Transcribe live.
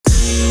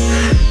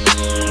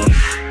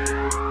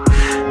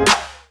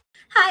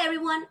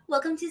everyone.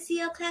 Welcome to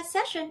CEO Class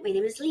session. My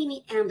name is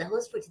Limi, and I'm the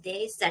host for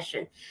today's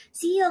session.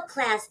 CEO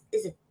Class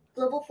is a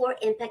Global 4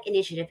 Impact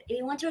Initiative, and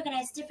we want to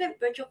organize different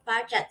virtual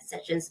fire chat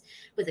sessions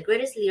with the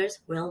greatest leaders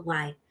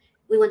worldwide.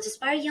 We want to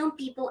inspire young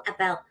people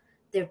about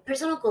their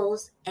personal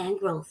goals and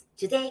growth.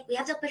 Today, we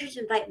have the pleasure to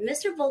invite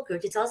Mr. Volker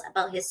to tell us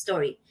about his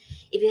story.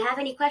 If you have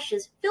any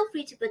questions, feel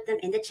free to put them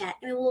in the chat,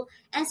 and we will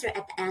answer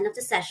at the end of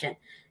the session.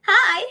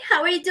 Hi,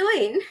 how are you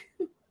doing?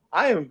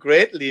 I am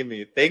great,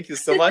 Limi. Thank you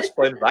so much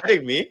for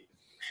inviting me.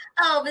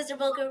 Oh, Mr.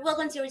 Volker,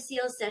 welcome to our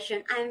CEO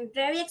session. I'm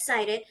very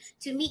excited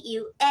to meet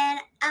you and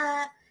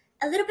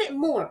a little bit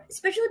more,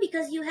 especially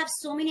because you have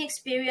so many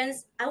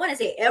experience, I want to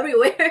say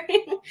everywhere.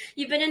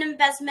 You've been in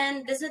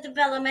investment, business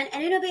development,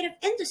 and innovative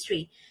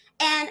industry.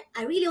 And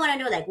I really want to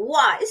know, like,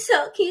 why?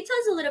 So can you tell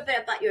us a little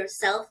bit about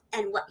yourself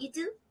and what you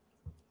do?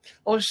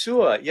 Oh,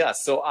 sure. Yeah.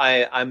 So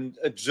I'm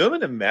a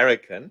German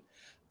American.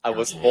 I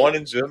was born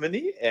in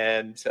Germany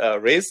and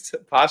raised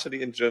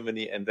partially in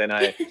Germany. And then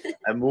I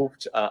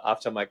moved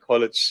after my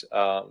college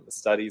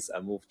studies. I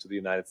moved to the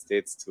United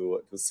States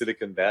to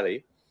Silicon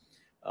Valley.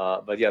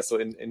 But yeah, so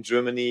in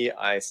Germany,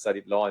 I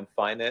studied law and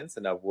finance,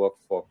 and I worked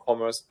for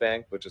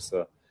Commerzbank, which is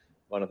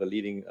one of the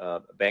leading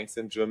banks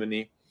in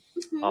Germany.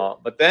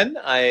 But then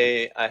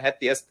I had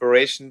the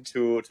aspiration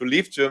to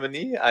leave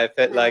Germany. I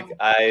felt like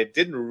I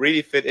didn't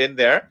really fit in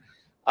there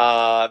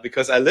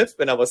because I lived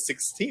when I was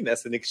 16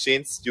 as an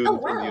exchange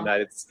student in the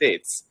United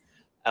States.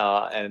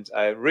 And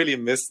I really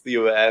missed the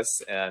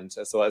US. And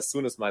so as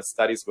soon as my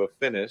studies were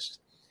finished,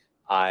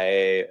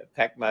 I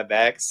packed my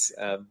bags,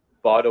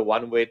 bought a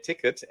one-way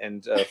ticket,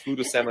 and flew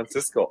to San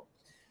Francisco.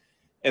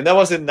 And that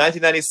was in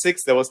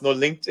 1996. There was no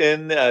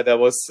LinkedIn.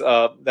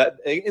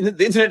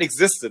 The internet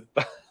existed,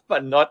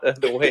 but not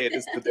the way it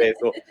is today.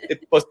 So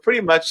it was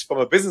pretty much, from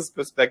a business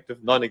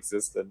perspective,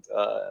 non-existent.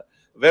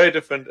 Very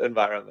different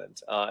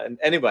environment. And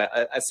anyway,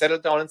 I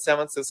settled down in San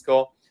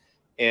Francisco,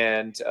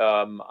 and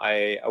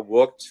I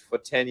worked for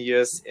 10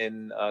 years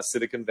in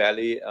Silicon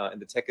Valley in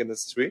the tech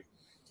industry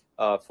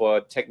for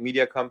a tech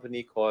media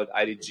company called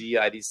IDG,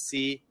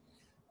 IDC,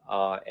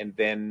 and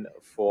then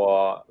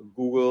for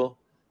Google,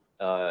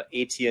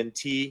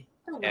 AT&T,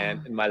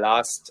 and in my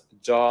last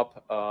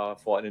job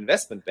for an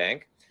investment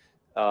bank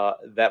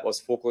that was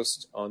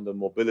focused on the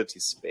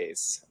mobility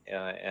space.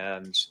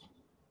 And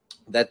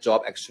that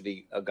job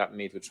actually got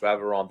me to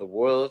travel around the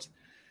world.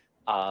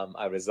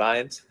 I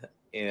resigned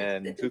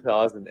in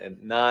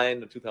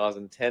 2009 or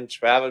 2010,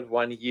 traveled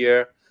 1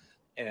 year,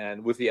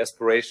 and with the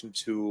aspiration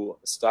to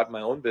start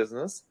my own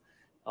business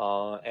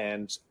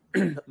and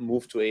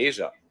move to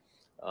Asia.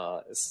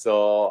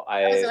 So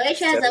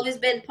Asia has always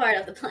been part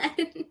of the plan.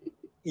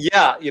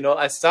 Yeah,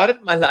 I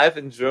started my life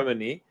in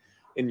Germany,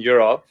 in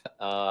Europe,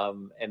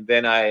 and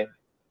then I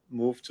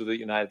moved to the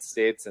United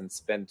States and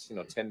spent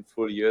 10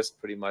 full years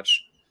pretty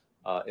much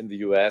in the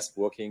US,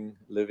 working,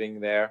 living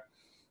there.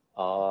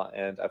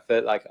 And I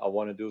felt like I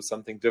want to do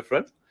something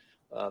different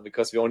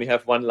because we only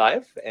have one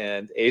life,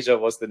 and Asia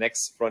was the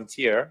next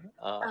frontier.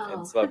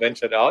 And so I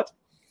ventured out.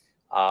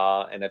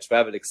 And I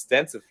traveled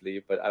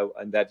extensively, but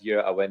in that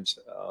year I went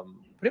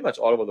pretty much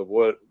all over the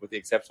world, with the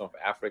exception of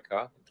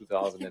Africa in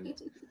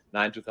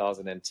 2009,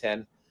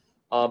 2010.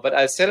 But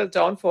I settled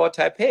down for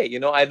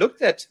Taipei. I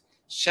looked at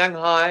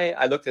Shanghai,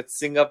 I looked at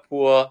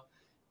Singapore,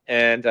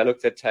 and I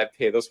looked at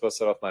Taipei. Those were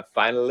sort of my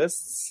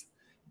finalists.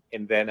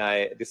 And then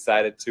I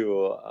decided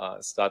to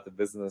start the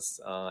business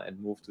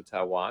and move to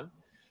Taiwan.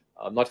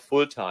 Not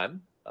full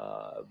time,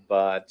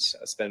 but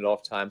I spent a lot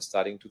of time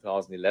starting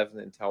 2011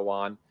 in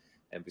Taiwan.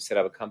 And we set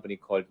up a company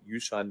called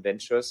Yushan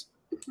Ventures.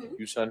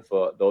 Yushan,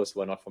 for those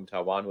who are not from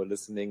Taiwan who are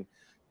listening,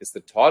 is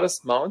the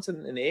tallest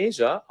mountain in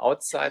Asia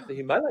outside the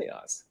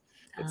Himalayas.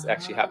 It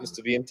actually happens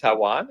to be in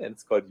Taiwan, and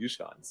it's called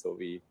Yushan. So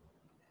we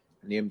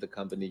named the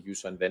company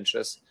Yushan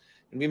Ventures,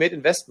 and we made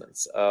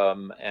investments.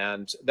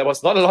 And there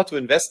was not a lot to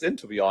invest in,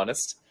 to be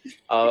honest.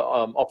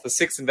 Of the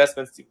 6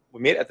 investments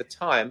we made at the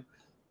time,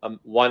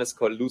 one is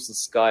called Lucent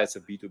Sky. It's a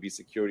B2B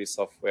security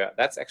software.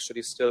 That's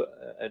actually still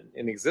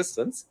in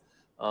existence.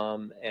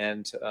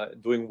 And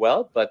doing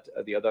well, but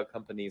the other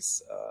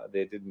companies,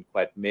 they didn't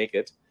quite make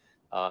it.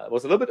 It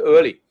was a little bit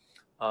early.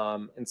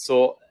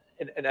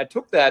 And I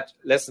took that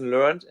lesson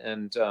learned,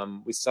 and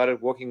we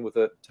started working with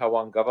the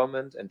Taiwan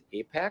government and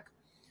APAC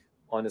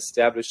on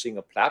establishing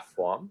a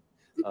platform.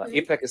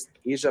 APAC is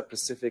Asia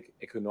Pacific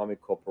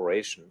Economic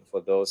Cooperation,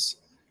 for those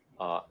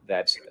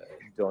that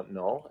don't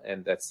know,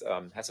 and that's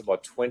has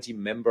about 20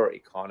 member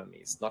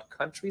economies, not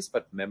countries,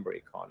 but member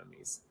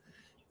economies.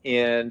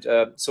 And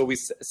so we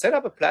set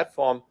up a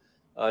platform,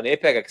 an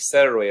APAC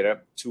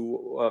accelerator,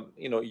 to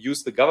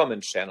use the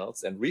government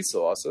channels and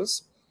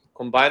resources,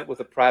 combined with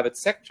the private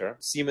sector.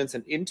 Siemens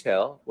and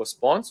Intel were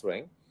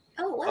sponsoring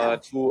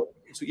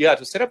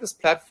to set up this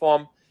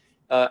platform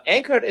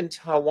anchored in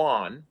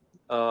Taiwan.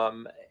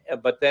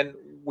 But then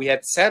we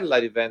had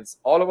satellite events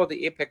all over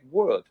the APAC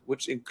world,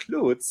 which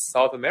includes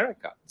South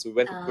America. So we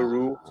went to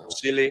Peru,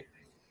 Chile.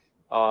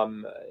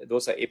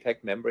 Those are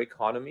APEC member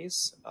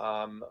economies.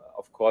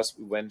 Of course,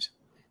 we went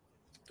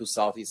to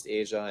Southeast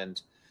Asia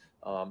and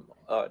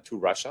to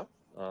Russia.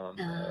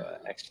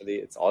 Actually,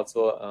 it's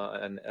also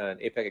an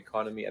APEC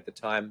economy at the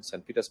time,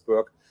 St.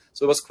 Petersburg.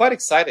 So it was quite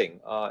exciting.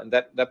 And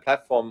that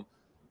platform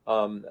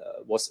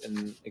was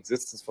in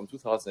existence from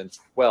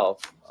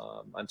 2012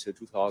 until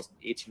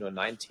 2018 or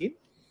 19.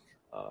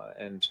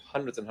 And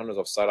hundreds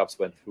of startups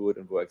went through it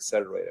and were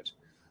accelerated.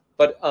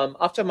 But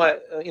after my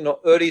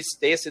early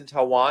days in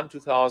Taiwan,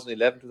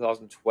 2011,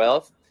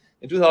 2012,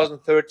 in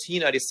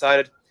 2013, I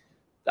decided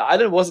the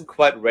island wasn't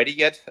quite ready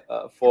yet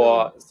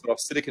for sort of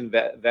Silicon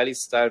Valley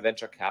style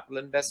venture capital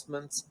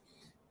investments,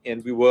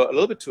 and we were a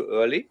little bit too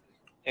early.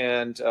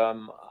 And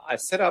I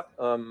set up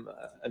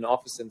an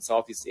office in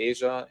Southeast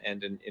Asia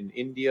and in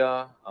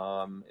India,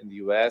 in the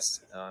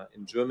US,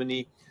 in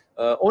Germany.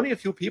 Only a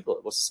few people.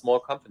 It was a small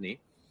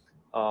company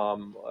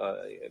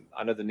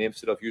under the name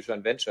Sit of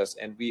Yushan Ventures,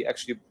 and we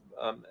actually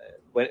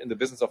went in the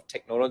business of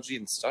technology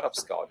and startup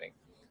scouting.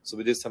 So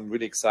we did some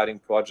really exciting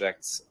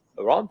projects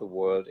around the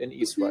world, in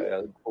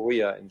Israel, in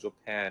Korea, in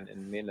Japan,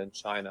 in mainland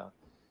China,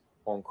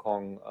 Hong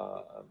Kong,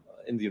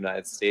 in the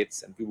United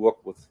States. And we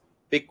worked with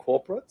big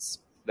corporates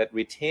that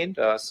retained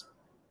us,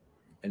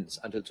 and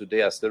until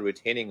today are still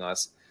retaining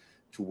us,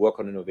 to work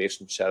on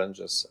innovation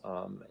challenges.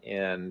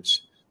 And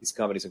these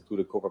companies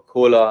included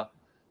Coca-Cola,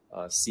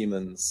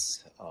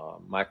 Siemens,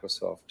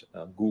 Microsoft,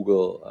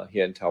 Google.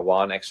 Here in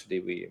Taiwan, actually,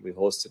 we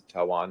hosted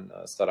Taiwan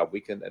Startup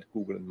Weekend at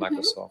Google and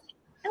Microsoft.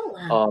 Oh,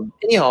 wow.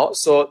 Anyhow,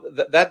 so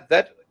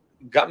that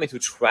got me to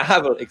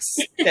travel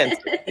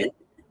extensively,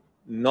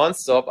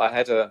 nonstop.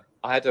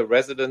 I had a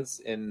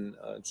residence in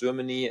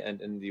Germany and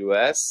in the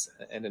US,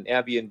 and an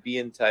Airbnb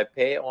in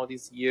Taipei all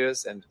these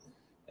years, and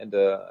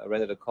I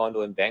rented a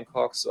condo in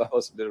Bangkok. So I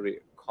was literally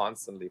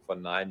constantly for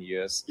 9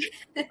 years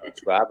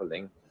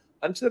traveling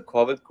until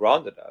COVID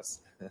grounded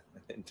us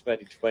in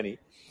 2020.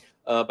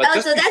 So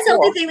that's the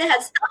only thing that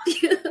has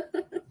stopped you.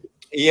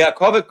 Yeah,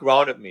 COVID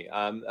grounded me.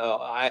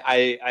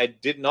 I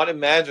did not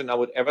imagine I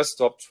would ever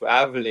stop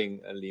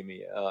traveling,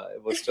 Limi.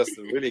 It was just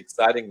a really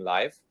exciting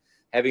life,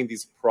 having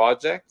these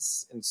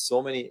projects in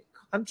so many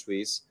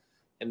countries,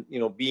 and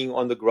being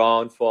on the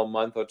ground for a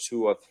month or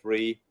 2 or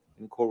 3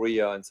 in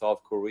Korea and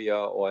South Korea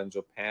or in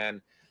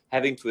Japan,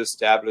 having to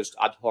establish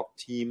ad hoc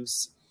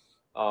teams.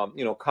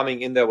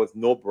 Coming in there with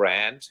no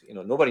brand.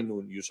 Nobody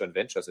knew Yushan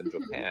Ventures in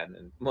Japan,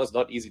 and it was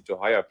not easy to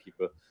hire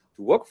people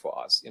to work for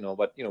us.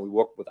 But we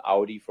worked with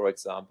Audi, for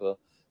example,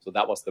 so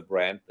that was the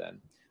brand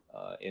then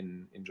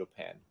in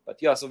Japan.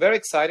 But yeah, so very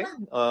exciting.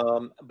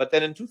 But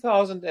then in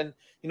 2000, and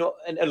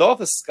a lot of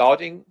the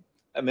scouting,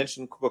 I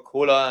mentioned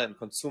Coca-Cola and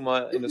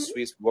consumer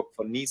industries. Worked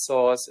for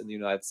Nisos in the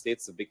United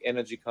States, a big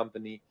energy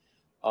company.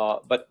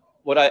 But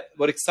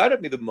what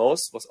excited me the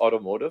most was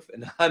automotive,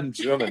 and I'm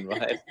German,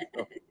 right?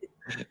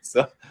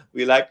 So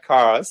we like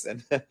cars,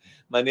 and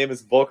my name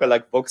is Volker,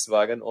 like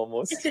Volkswagen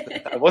almost.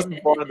 I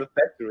wasn't born in the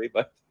factory,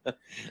 but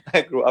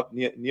I grew up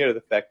near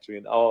the factory,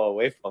 an hour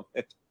away from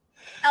it.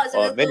 Oh,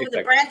 so it's with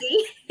the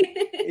branding.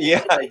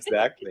 Yeah,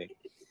 exactly.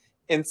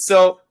 And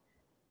so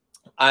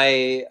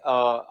I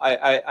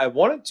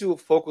wanted to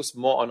focus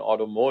more on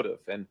automotive,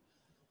 and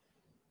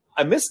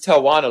I missed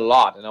Taiwan a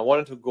lot, and I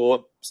wanted to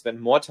go spend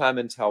more time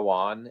in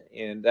Taiwan,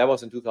 and that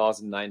was in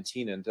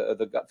 2019. And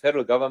the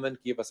federal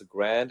government gave us a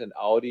grant, and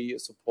Audi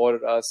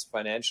supported us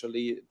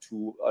financially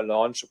to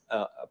launch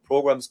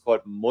programs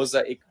called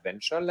Mosaic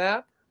Venture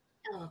Lab.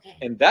 Oh, okay.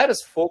 And that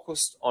is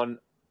focused on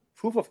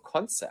proof of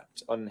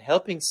concept, on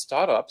helping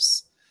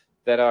startups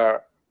that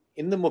are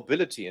in the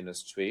mobility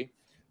industry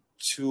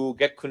to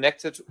get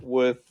connected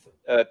with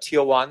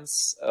tier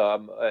ones.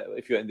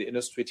 If you're in the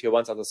industry, tier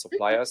ones are the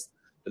suppliers.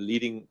 The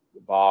leading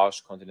Bosch,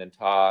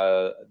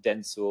 Continental,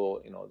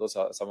 Denso, those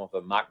are some of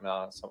the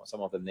Magna, some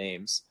of the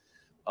names,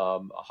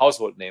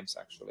 household names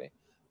actually.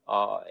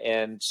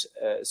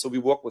 So we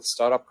work with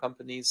startup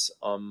companies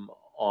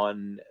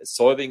on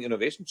solving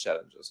innovation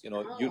challenges,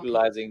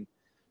 utilizing,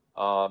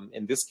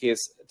 in this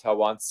case,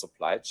 Taiwan's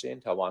supply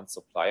chain, Taiwan's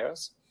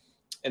suppliers.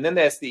 And then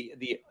there's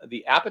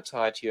the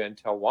appetite here in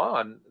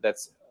Taiwan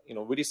that's,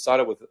 really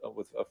started with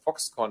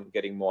Foxconn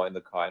getting more in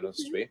the car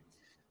industry.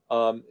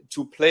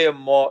 To play a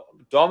more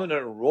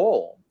dominant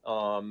role.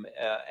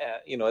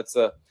 It's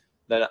an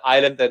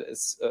island that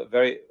is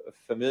very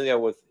familiar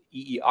with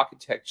EE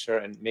architecture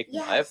and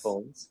making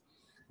iPhones,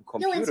 and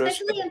computers. No,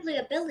 especially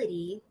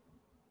employability.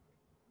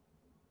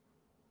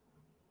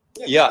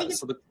 Yeah.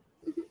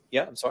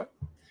 I'm sorry.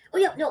 Oh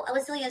yeah, no, I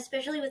was telling you,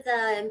 especially with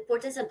the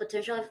importance and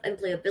potential of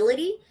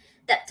employability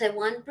that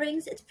Taiwan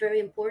brings, it's very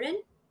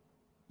important.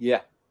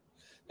 Yeah.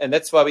 And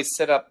that's why we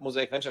set up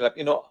Mosaic Venture Lab.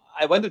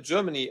 I went to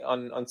Germany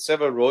on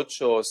several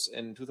roadshows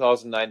in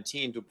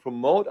 2019 to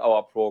promote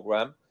our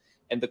program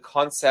and the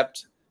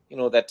concept,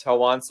 that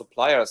Taiwan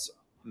suppliers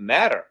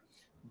matter.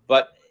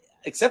 But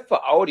except for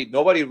Audi,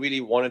 nobody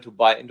really wanted to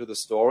buy into the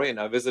story. And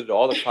I visited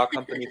all the car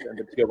companies and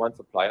the tier one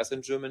suppliers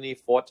in Germany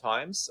 4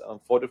 times,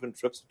 4 different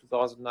trips in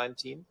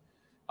 2019.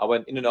 I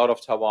went in and out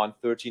of Taiwan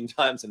 13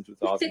 times in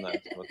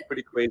 2019. It was a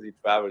pretty crazy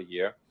travel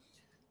year.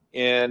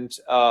 And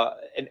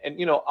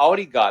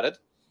Audi got it.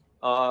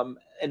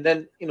 And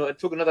then, it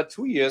took another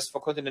 2 years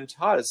for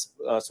Continental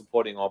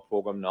supporting our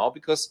program now,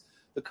 because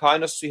the car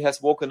industry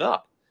has woken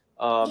up.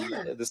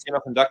 The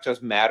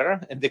semiconductors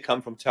matter, and they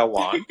come from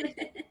Taiwan.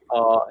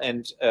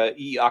 And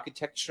EE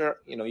architecture,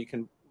 you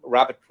can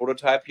rapid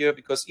prototype here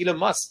because Elon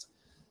Musk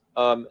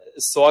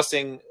is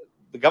sourcing.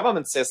 The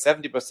government says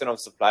 70% of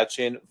supply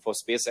chain for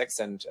SpaceX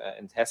and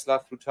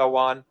Tesla through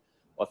Taiwan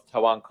or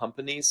Taiwan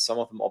companies. Some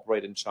of them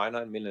operate in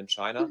China, in mainland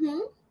China,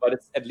 but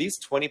it's at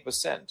least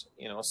 20%.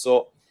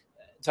 So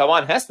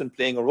Taiwan has been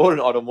playing a role in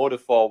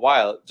automotive for a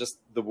while. Just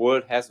the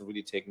world hasn't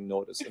really taken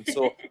notice. And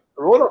so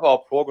the role of our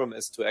program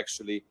is to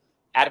actually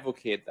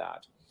advocate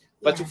that.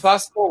 But to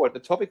fast forward, the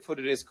topic for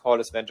today's call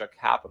is venture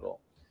capital.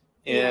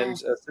 And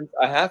since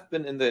I have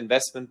been in the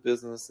investment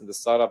business, in the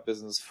startup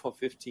business for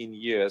 15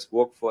 years,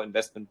 worked for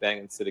investment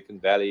bank in Silicon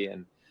Valley,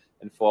 and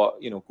for,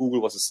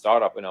 Google was a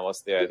startup when I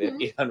was there. They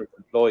had 800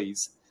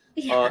 employees.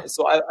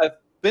 So I've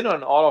been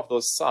on all of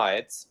those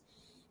sides.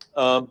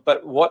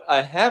 But what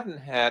I haven't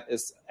had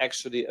is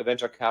actually a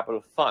venture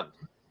capital fund.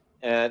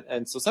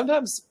 And so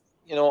sometimes,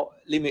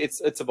 Limi,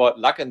 it's about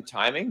luck and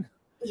timing.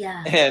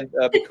 And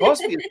because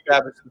we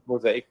established the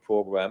Mosaic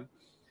program,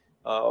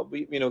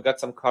 we got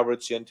some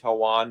coverage here in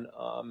Taiwan.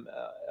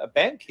 A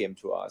bank came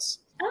to us,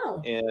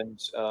 and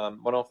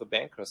one of the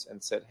bankers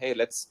and said, "Hey,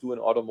 let's do an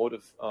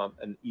automotive,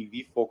 an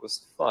EV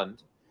focused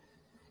fund."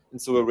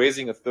 And so we're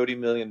raising a $30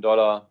 million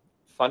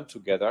fund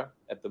together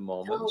at the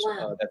moment.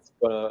 That's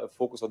going to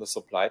focus on the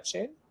supply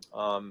chain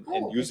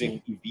and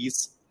using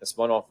EVs as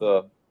one of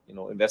the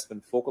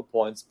investment focal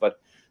points,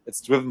 but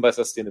it's driven by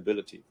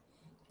sustainability.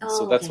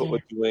 So that's what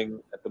we're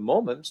doing at the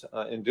moment.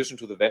 In addition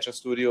to the Venture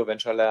Studio,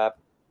 Venture Lab,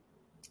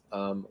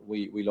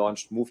 we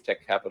launched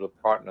MoveTech Capital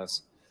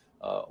Partners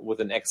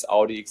with an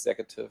ex-Audi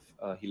executive.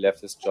 He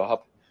left his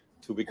job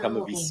to become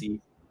a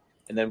VC.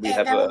 And then we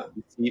have a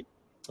VC.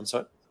 I'm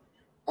sorry?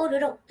 Oh,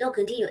 no,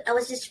 continue. I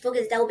was just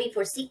focused. That will be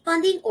for seed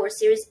funding or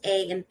Series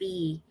A and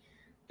B?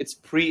 It's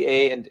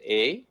pre-A and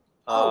A.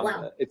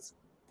 It's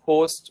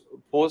post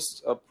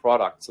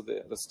product. So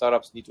the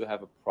startups need to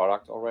have a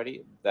product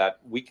already that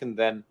we can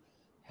then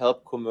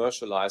help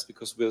commercialize,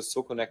 because we're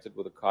so connected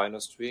with the car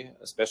industry,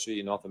 especially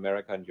in North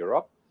America and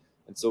Europe.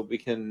 And so we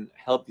can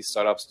help these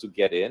startups to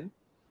get in,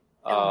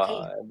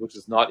 which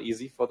is not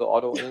easy for the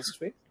auto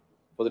industry,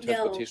 for the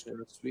transportation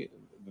industry.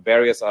 The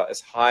barriers are as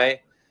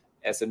high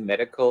as in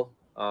medical.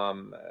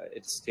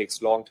 It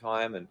takes a long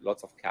time and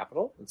lots of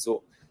capital. And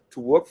so to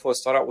work for a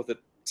startup with a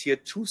tier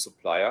 2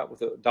 supplier,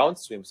 with a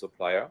downstream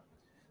supplier,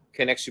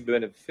 can actually be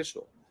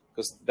beneficial,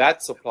 because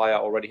that supplier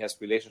already has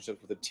relationships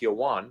with the tier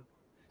 1.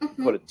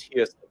 We call it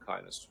tiers in the car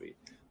industry.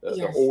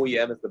 The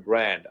OEM is the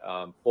brand,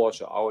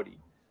 Porsche, Audi,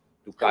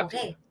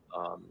 Ducati,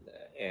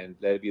 and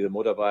let it be the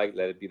motorbike,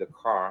 let it be the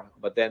car.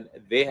 But then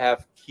they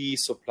have key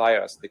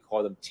suppliers. They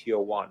call them tier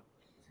 1.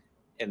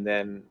 And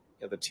then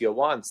the tier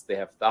 1s, they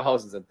have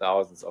thousands and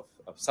thousands of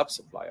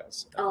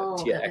sub-suppliers,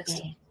 tier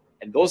X.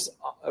 And those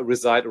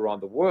reside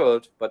around the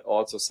world, but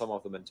also some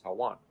of them in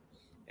Taiwan.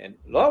 And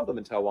a lot of them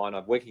in Taiwan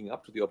are waking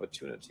up to the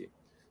opportunity.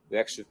 We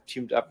actually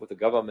teamed up with the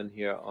government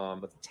here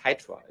with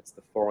TITRA. It's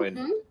the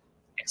Foreign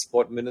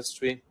Export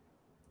Ministry.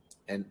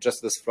 And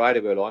just this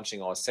Friday, we're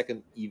launching our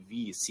second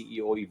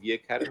CEO EV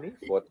Academy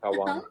for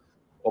Taiwan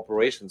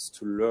operations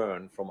to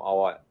learn from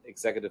our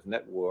executive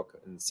network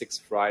in 6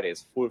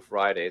 Fridays, full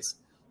Fridays.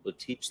 We'll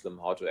teach them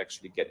how to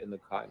actually get in the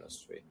car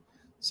industry.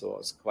 So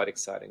it's quite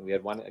exciting. We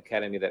had one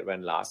academy that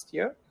ran last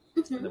year,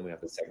 and then we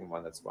have the second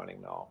one that's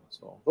running now.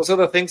 So those are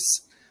the things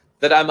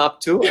that I'm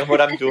up to and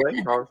what I'm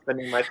doing, how I'm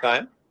spending my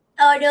time.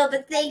 Oh, no,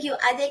 but thank you.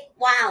 I think,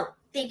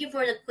 thank you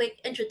for the quick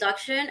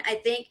introduction. I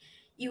think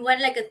you went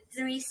like a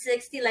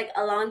 360, like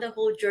along the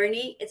whole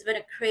journey. It's been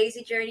a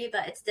crazy journey,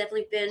 but it's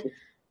definitely been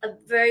a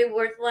very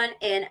worth one.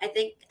 And I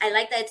think I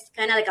like that it's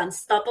kind of like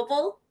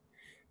unstoppable.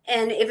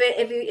 And if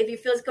you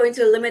feel it's going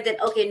to a limit, then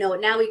okay, no,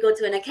 now we go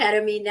to an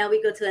academy, now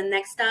we go to the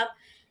next stop.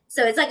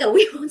 So it's like a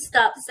we won't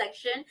stop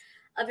section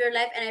of your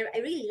life. And I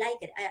really like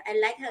it. I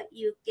like how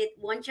you get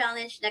one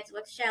challenge, next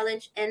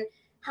challenge, and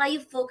how you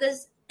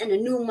focus in a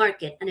new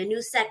market, and a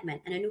new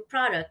segment, and a new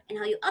product, and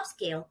how you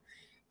upscale.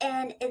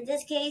 And in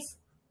this case,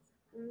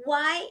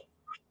 why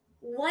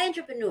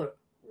entrepreneur?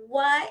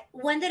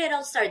 When did it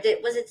all start?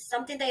 Was it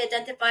something that you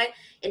identified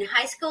in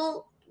high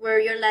school where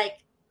you're like,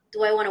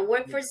 do I want to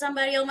work for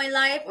somebody all my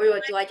life, or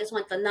do I just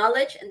want the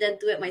knowledge and then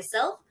do it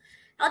myself?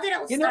 How did it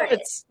all start?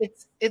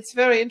 It's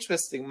very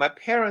interesting. My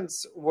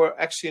parents were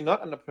actually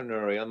not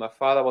entrepreneurial. My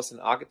father was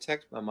an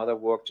architect. My mother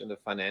worked in the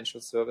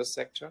financial service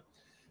sector.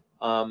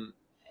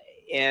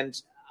 And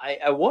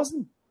I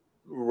wasn't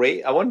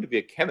I wanted to be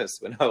a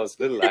chemist when I was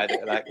little. I had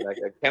like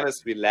a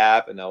chemistry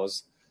lab, and I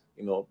was,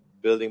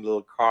 building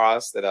little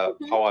cars that are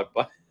powered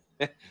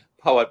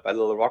by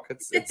little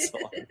rockets and so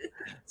on.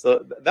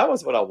 So that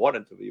was what I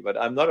wanted to be, but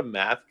I'm not a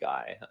math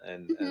guy.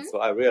 And so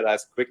I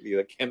realized quickly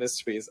that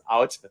chemistry is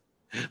out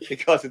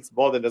because it's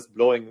more than just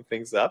blowing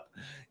things up.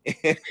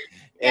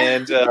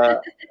 And,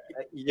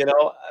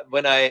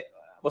 when I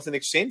was an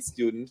exchange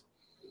student,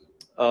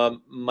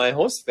 my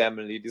host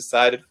family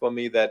decided for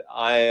me that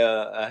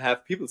I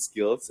have people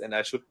skills and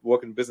I should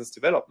work in business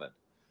development.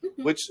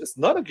 which is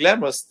not a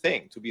glamorous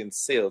thing to be in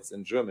sales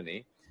in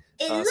Germany.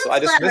 It looks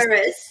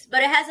glamorous,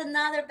 but it has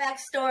another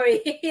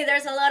backstory.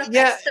 There's a lot of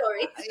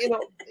backstory.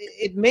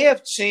 It may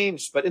have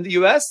changed, but in the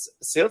US,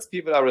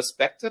 salespeople are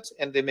respected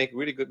and they make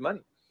really good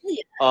money.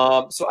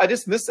 Yeah. So I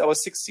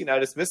was 16, I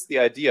dismissed the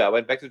idea. I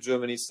went back to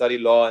Germany, studied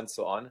law and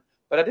so on,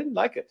 but I didn't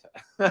like it.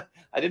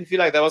 I didn't feel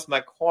like that was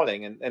my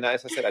calling. And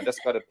as I said, I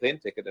just got a plane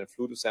ticket and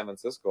flew to San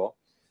Francisco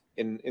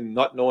in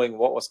not knowing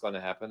what was going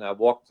to happen. I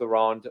walked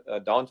around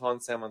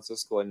downtown San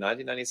Francisco in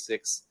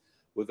 1996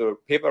 with a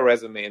paper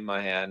resume in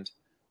my hand.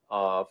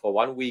 For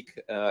 1 week,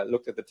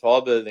 looked at the tall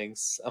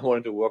buildings. I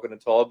wanted to work in a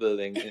tall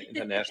building in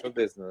international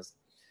business.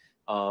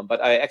 But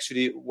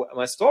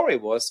my story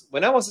was,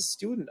 when I was a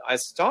student, I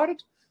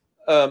started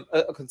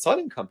a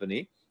consulting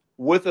company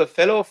with a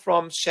fellow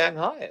from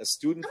Shanghai, a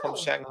student from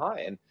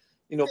Shanghai. And,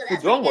 so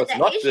Pudong was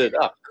not built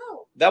up.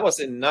 That was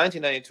in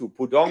 1992.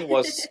 Pudong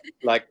was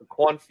like a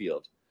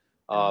cornfield.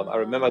 I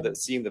remember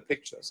seeing the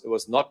pictures. It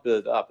was not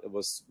built up. It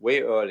was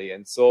way early.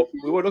 And so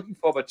we were looking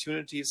for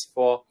opportunities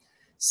for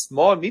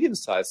small,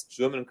 medium-sized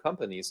German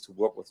companies to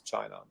work with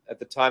China. At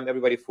the time,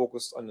 everybody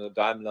focused on the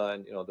Daimler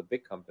and the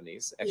big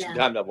companies. Actually,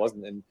 Daimler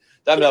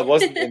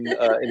wasn't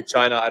in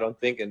China. I don't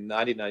think in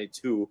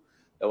 1992.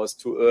 That was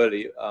too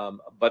early.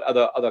 But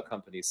other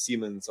companies,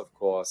 Siemens, of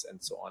course,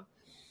 and so on.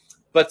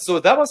 But so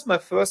that was my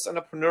first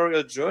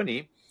entrepreneurial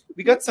journey.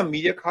 We got some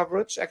media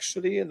coverage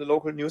actually in the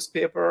local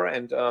newspaper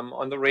and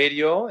on the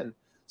radio, and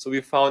so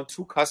we found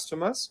 2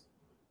 customers.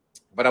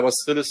 But I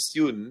was still a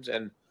student,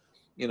 and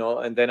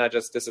then I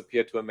just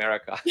disappeared to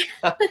America.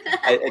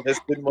 I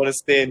just didn't want to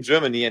stay in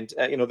Germany. And,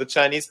 the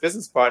Chinese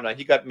business partner,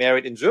 he got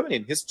married in Germany,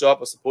 and his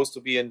job was supposed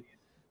to be in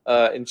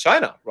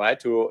China, right,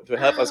 to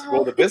help us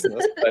grow the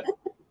business. But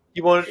he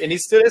wanted, and he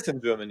still is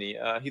in Germany.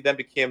 He then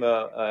became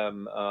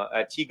a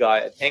IT guy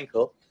at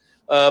Henkel.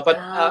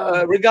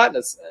 But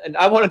regardless, and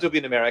I wanted to be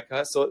in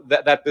America, so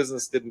that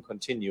business didn't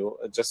continue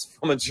just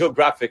from a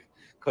geographic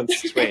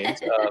constraint.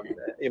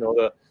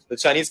 The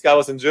Chinese guy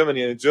was in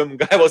Germany and the German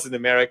guy was in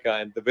America,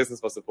 and the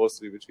business was supposed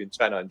to be between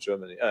China and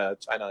Germany.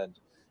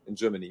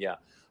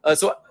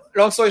 So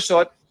long story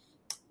short,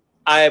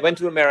 I went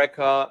to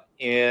America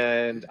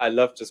and I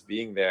loved just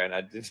being there, and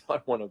I did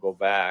not want to go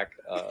back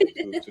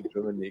to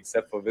Germany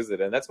except for visit.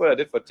 And that's what I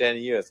did for 10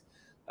 years.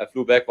 I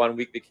flew back 1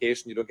 week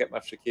vacation. You don't get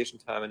much vacation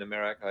time in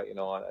America.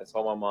 I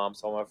saw my mom,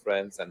 saw my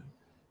friends, and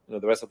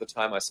the rest of the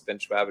time I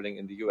spent traveling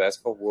in the US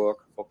for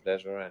work, for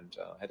pleasure, and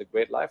had a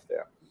great life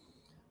there.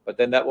 But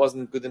then that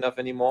wasn't good enough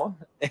anymore.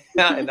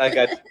 And I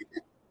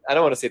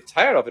don't want to say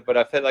tired of it, but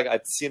I felt like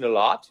I'd seen a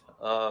lot.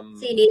 So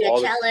you need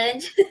a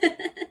challenge.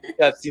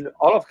 I've seen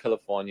all of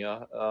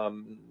California,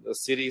 the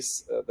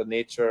cities, the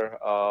nature.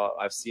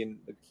 I've seen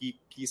the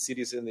key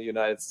cities in the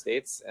United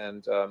States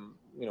and,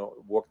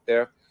 worked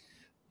there.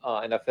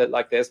 And I felt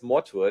like there's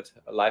more to it.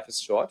 Life is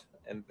short.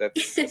 And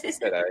that's, as I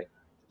said, I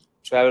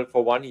traveled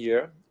for 1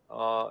 year.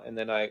 And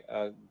then I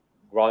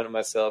grounded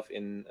myself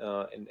in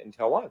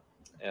Taiwan.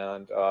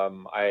 And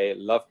I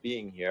love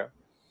being here.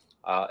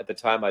 At the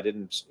time, I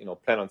didn't,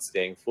 plan on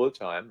staying full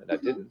time, and I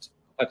didn't.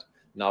 But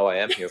now I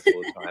am here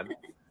full time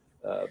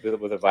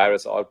with a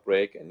virus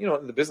outbreak and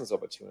the business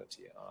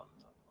opportunity.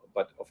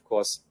 But of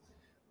course,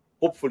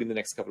 hopefully in the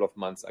next couple of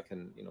months, I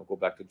can go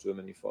back to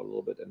Germany for a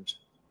little bit and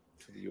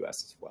to the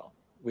US as well.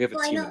 We have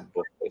a team in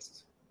both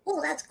places. Oh,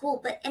 that's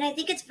cool. And I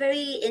think it's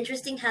very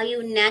interesting how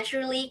you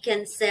naturally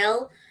can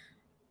sell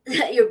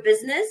your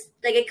business.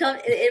 Like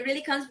it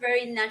really comes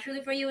very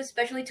naturally for you,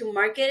 especially to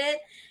market it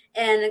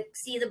and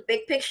see the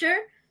big picture.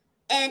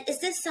 And is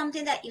this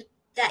something that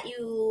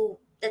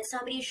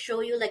somebody show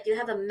you? Like, do you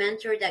have a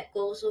mentor that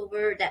goes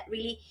over that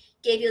really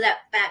gave you that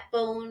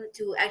backbone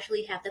to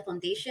actually have the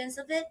foundations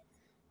of it?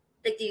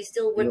 Like, do you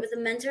still work with a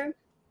mentor?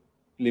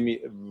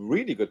 Limi,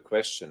 really good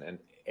question. And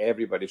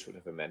everybody should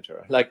have a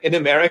mentor. Like in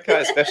America,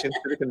 especially in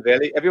Silicon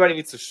Valley, everybody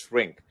needs to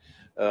shrink.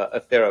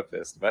 A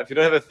therapist, right? If you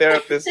don't have a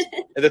therapist,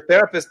 and the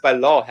therapist by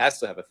law has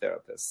to have a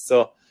therapist.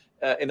 So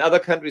in other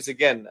countries,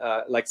 again,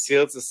 like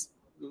sales is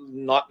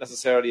not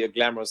necessarily a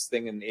glamorous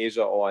thing in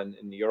Asia or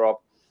in Europe,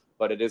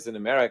 but it is in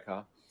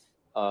America,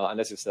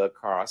 unless you sell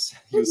cars,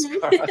 used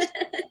cars.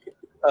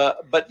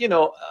 But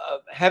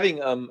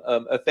having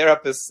a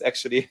therapist is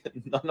actually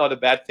not a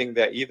bad thing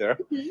there either.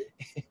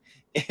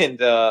 And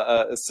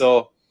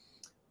so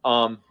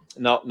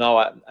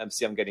now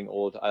I'm getting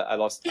old. I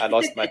lost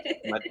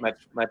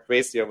my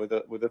trace here with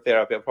the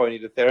therapy. I probably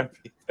need a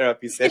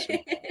therapy session.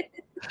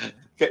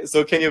 Okay,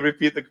 so can you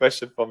repeat the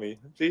question for me,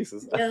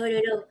 Jesus?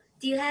 No.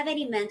 Do you have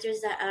any mentors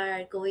that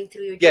are going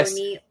through your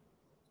journey?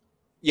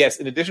 Yes.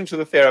 In addition to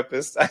the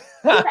therapist,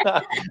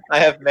 I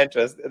have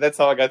mentors. That's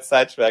how I got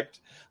sidetracked.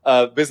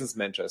 Business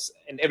mentors,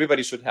 and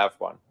everybody should have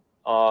one.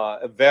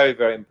 Very,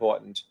 very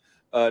important.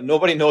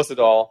 Nobody knows it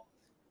all.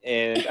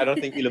 And I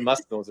don't think Elon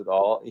Musk knows it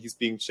all. He's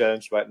being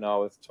challenged right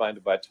now with trying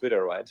to buy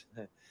Twitter, right?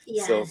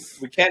 Yes. So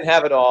we can't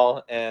have it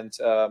all, and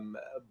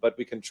but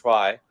we can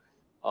try.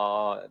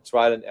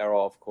 Trial and error,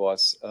 of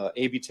course.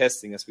 A/B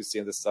testing, as we see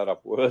in the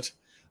startup world.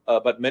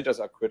 But mentors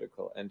are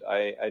critical, and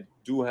I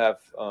do have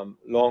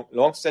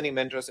long-standing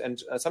mentors,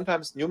 and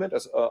sometimes new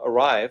mentors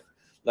arrive.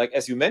 Like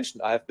as you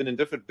mentioned, I have been in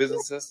different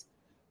businesses,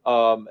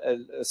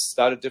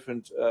 started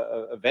different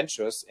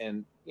ventures,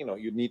 and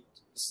you need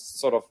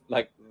sort of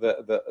like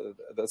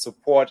the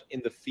support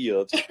in the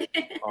field.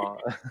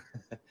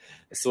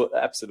 So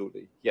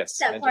absolutely, yes,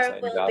 That mentors are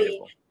part will be.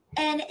 invaluable.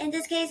 And in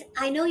this case,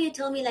 I know you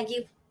told me like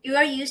you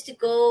are used to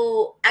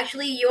go.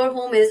 Actually, your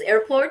home is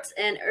airports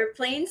and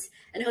airplanes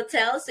and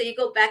hotels, so you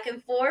go back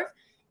and forth,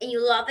 and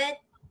you love it.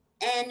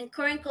 And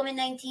current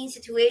COVID-19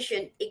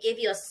 situation, it gave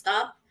you a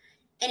stop,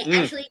 and it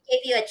actually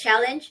gave you a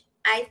challenge.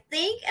 I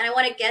think, and I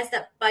want to guess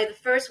that by the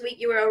first week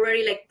you were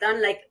already like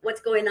done, like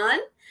what's going on.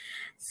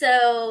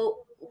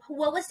 So,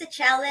 what was the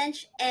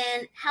challenge,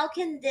 and how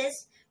can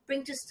this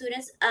bring to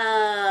students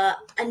a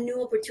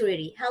new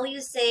opportunity? How will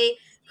you say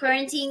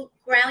quarantine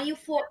ground you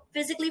for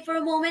physically for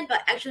a moment,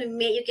 but actually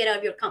made you get out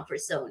of your comfort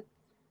zone?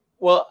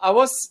 Well, I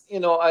was,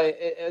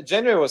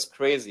 January was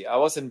crazy. I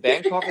was in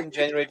Bangkok in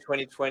January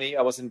 2020.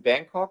 I was in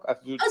Bangkok. I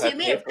flew to Oh, so you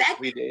made Taipei it for back?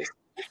 3 days.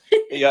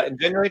 Yeah, in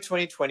January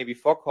 2020,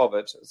 before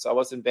COVID. So I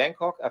was in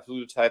Bangkok. I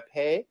flew to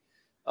Taipei.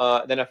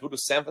 Then I flew to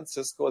San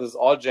Francisco. This is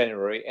all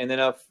January, and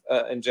then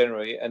in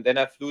January, and then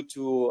I flew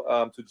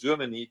to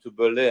Germany, to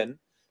Berlin,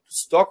 to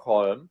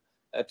Stockholm,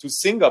 to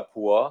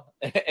Singapore,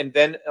 and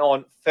then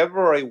on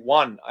February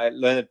 1, I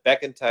landed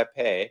back in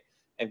Taipei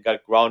and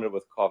got grounded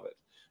with COVID.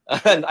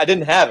 And I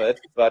didn't have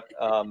it, but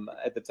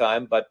at the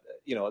time, but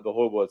the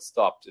whole world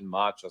stopped in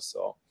March or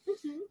so.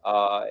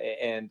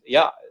 And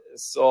yeah,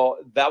 so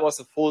that was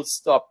a full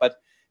stop.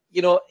 But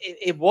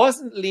it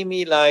wasn't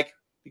Limi like,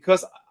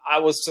 because I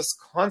was just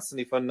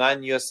constantly for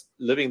 9 years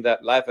living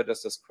that life I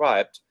just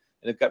described,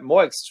 and it got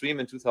more extreme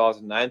in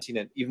 2019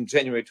 and even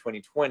January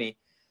 2020.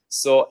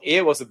 So A,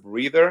 it was a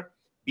breather.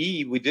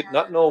 B, we did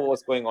not know what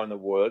was going on in the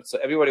world, so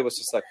everybody was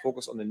just like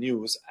focused on the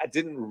news. I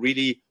didn't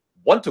really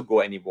want to go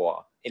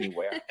anywhere.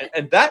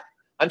 And that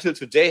until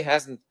today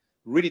hasn't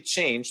really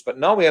changed. But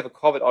now we have a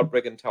COVID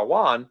outbreak in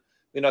Taiwan.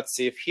 We're not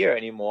safe here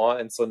anymore,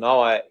 and so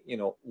now I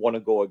want to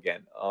go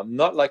again.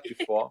 Not like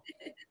before.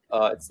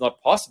 It's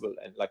not possible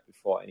and like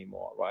before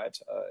anymore, right?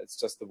 It's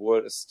just the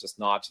world is just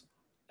not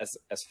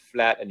as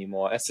flat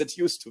anymore as it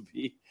used to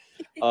be.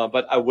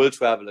 But I will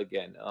travel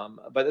again.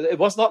 But it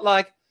was not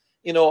like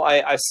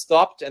I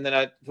stopped and then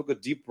I took a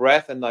deep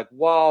breath and like,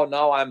 wow,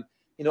 now I'm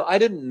I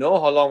didn't know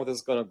how long this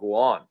is going to go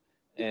on.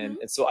 And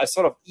so I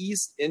sort of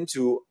eased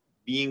into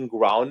being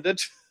grounded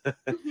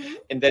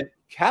and then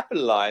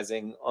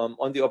capitalizing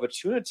on the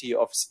opportunity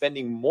of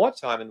spending more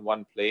time in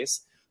one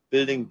place,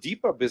 building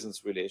deeper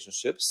business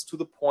relationships to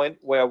the point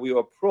where we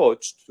were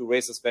approached to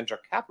raise this venture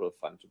capital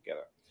fund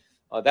together.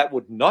 That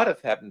would not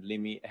have happened,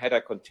 Limi, had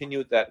I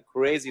continued that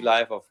crazy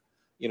life of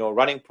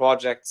running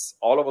projects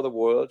all over the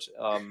world,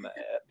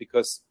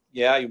 because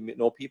you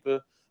know people,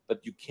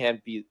 but you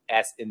can't be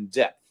as in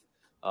depth.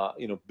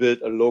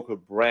 Build a local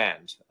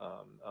brand,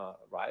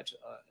 right?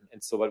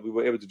 And so, but we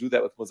were able to do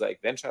that with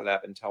Mosaic Venture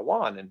Lab in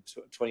Taiwan in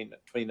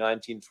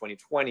 2019,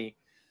 2020.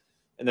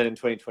 And then in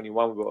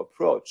 2021, we were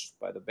approached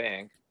by the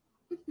bank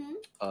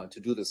to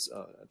do this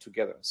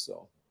together.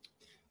 So,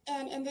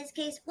 and in this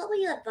case, what would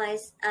you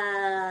advise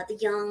the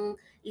young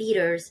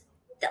leaders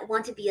that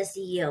want to be a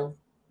CEO?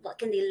 What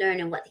can they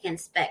learn and what they can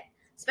expect,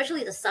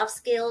 especially the soft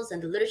skills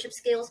and the leadership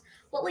skills?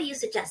 What would you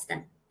suggest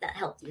them that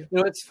helped you?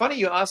 It's funny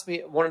you asked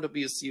me wanted to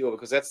be a CEO,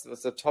 because that's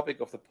the topic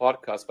of the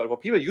podcast. But what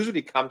people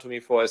usually come to me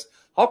for is,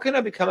 how can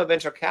I become a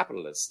venture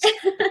capitalist?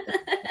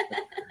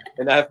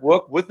 And I've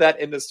worked with that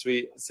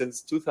industry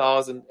since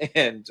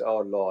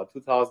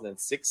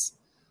 2006.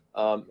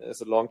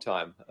 It's a long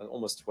time,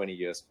 almost 20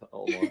 years,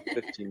 almost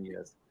 15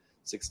 years,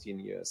 16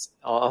 years.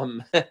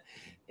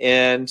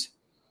 And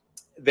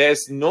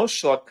there's no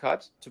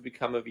shortcut to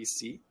become a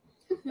VC.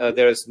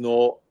 There is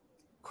no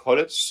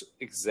college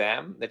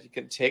exam that you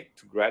can take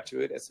to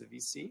graduate as a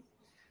VC.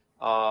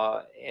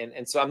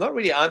 And so I'm not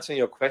really answering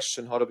your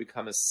question, how to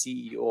become a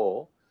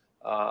CEO.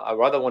 I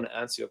rather want to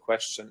answer your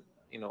question,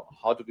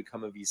 how to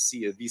become a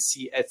VC. A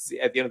VC at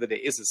the end of the day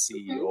is a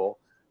CEO.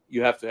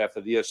 You have to have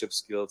the leadership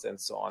skills and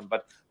so on.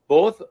 But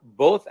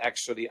both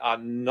actually are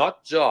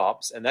not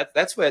jobs, and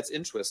that's where it's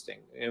interesting.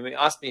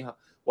 Ask me,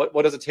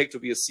 what does it take to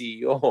be a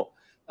CEO?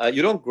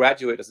 You don't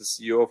graduate as a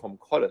CEO from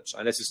college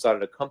unless you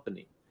started a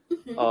company.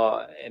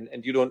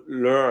 And you don't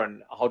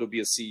learn how to be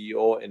a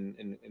CEO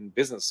in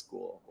business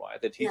school,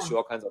 right? They teach you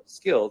all kinds of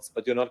skills,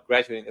 but you're not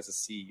graduating as a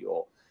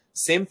CEO.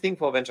 Same thing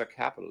for venture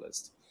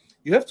capitalists.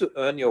 You have to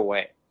earn your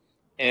way.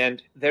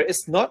 And there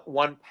is not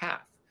one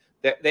path.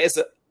 There is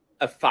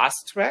a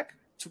fast track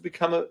to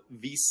become a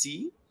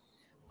VC,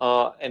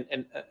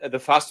 and the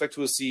fast track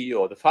to a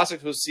CEO. The fast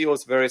track to a CEO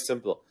is very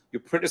simple. You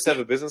print yourself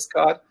a business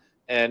card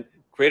and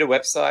create a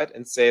website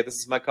and say, this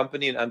is my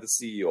company and I'm the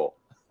CEO.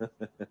 And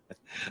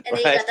then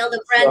you got all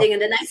the branding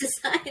and the nice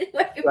design.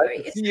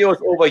 Right? CEO is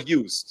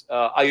overused.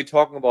 Are you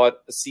talking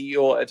about a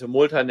CEO at a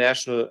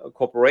multinational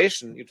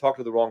corporation? You talk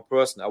to the wrong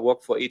person. I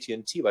worked for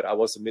AT&T, but I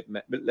was a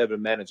mid-level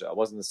manager. I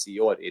wasn't a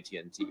CEO at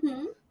AT&T.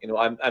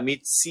 I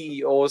meet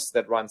CEOs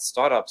that run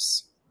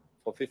startups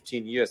for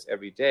 15 years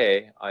every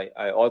day,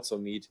 I also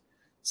meet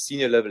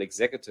senior level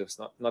executives,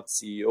 not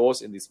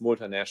CEOs in these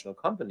multinational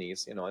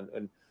companies,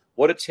 and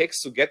what it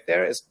takes to get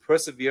there is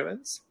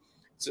perseverance.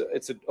 So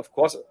it's of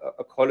course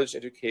a college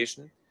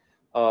education.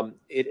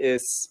 It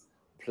is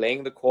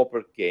playing the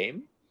corporate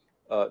game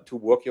to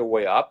work your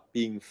way up,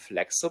 being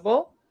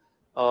flexible,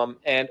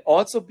 and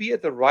also be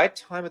at the right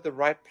time at the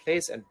right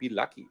place and be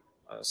lucky.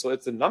 So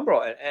it's a number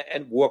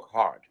and work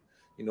hard.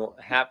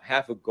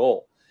 Have a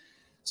goal.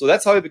 So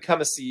that's how you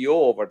become a CEO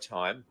over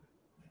time.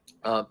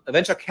 A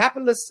venture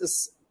capitalist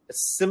is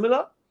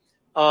similar,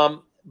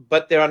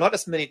 but there are not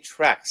as many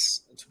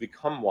tracks to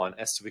become one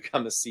as to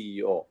become a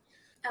CEO.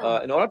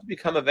 In order to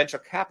become a venture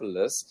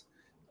capitalist,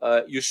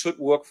 you should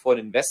work for an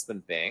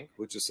investment bank,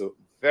 which is a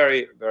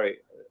very, very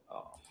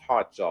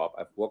hard job.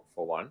 I've worked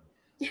for one,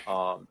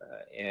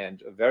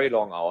 and very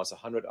long hours,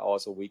 100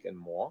 hours a week and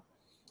more.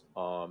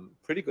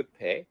 Pretty good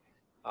pay.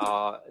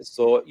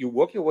 So you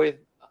work your way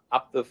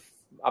up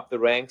the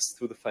ranks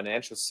through the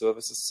financial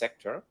services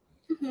sector.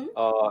 Mm-hmm.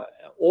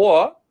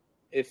 Or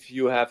if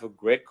you have a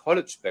great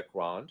college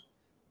background,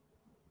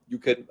 you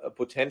can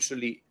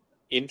potentially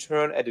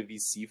intern at a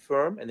VC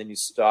firm, and then you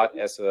start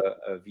as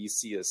a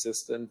VC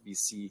assistant,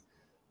 VC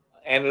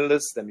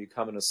analyst, then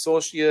become an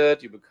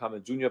associate, you become a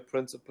junior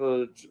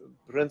principal,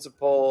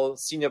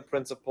 senior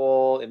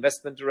principal,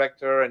 investment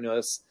director, and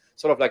it's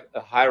sort of like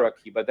a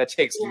hierarchy, but that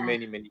takes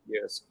many, many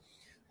years.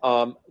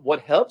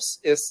 What helps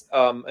is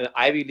an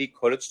Ivy League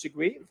college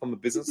degree from a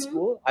business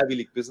school, Ivy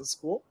League business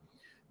school,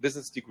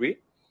 business degree,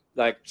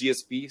 like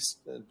GSB,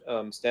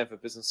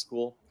 Stanford Business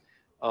School,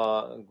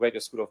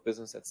 Graduate School of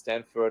Business at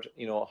Stanford,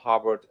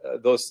 Harvard,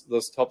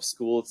 those top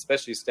schools,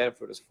 especially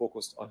Stanford, is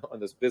focused on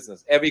this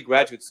business. Every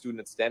graduate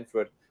student at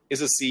Stanford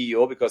is a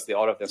CEO because they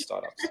all have their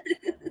startups.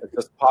 It's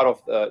just part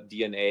of the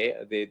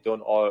DNA. They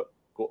don't all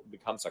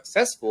become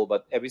successful,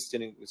 but every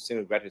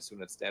single graduate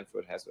student at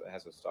Stanford has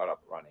a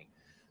startup running.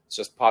 It's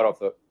just part of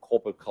the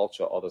corporate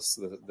culture, or not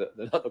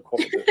the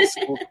corporate, the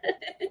school.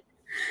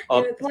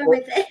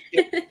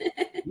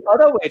 The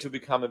other way to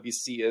become a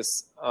VC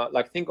is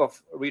think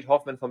of Reid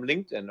Hoffman from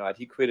LinkedIn, right?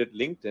 He created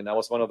LinkedIn. I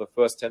was one of the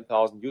first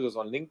 10,000 users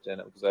on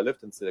LinkedIn because I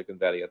lived in Silicon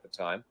Valley at the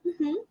time.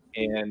 Mm-hmm.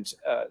 And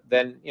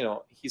then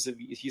he's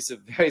a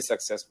very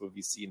successful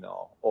VC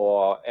now.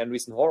 Or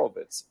Andreessen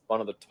Horowitz,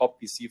 one of the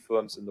top VC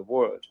firms in the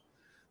world,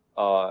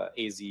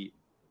 AZ.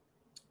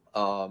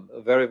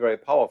 Very, very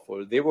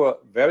powerful. They were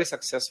very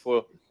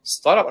successful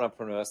startup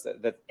entrepreneurs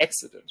that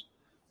exited.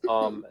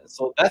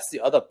 So that's the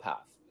other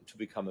path to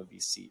become a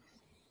VC.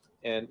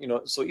 And,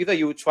 so either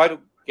you try to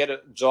get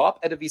a job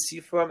at a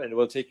VC firm and it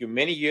will take you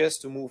many years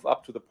to move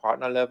up to the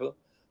partner level,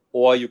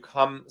 or you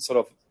come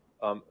sort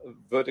of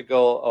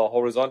vertical or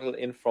horizontal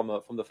in from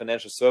the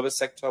financial service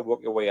sector,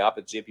 work your way up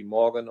at JP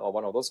Morgan or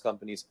one of those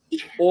companies,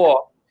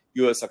 or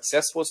you're a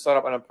successful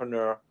startup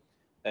entrepreneur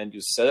and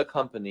you sell a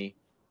company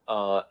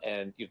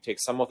and you take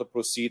some of the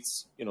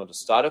proceeds, to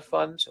start a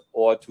fund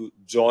or to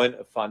join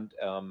a fund.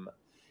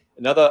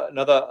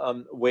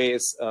 Another way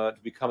is to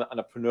become an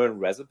entrepreneur in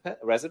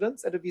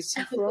residence at a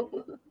VC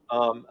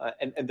firm.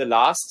 And the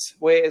last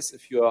way is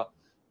if you're a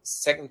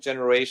second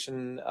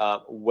generation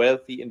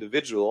wealthy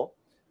individual,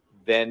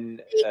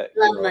 then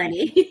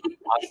money. You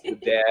ask your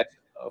dad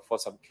for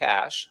some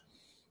cash.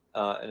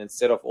 And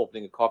instead of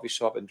opening a coffee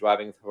shop and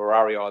driving a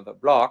Ferrari on the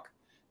block,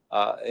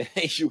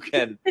 you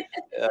can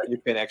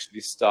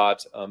actually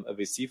start a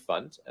VC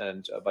fund,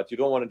 but you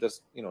don't want to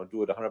just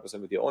do it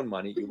 100% with your own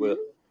money. You will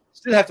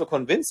still have to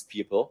convince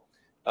people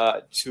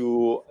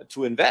to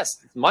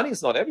invest. Money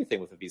is not everything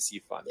with a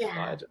VC fund,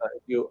 right?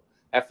 If you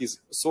have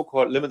these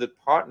so-called limited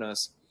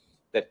partners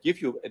that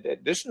give you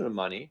additional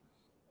money,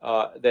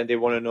 then they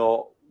want to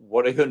know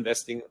what are you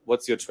investing,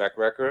 what's your track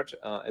record,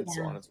 and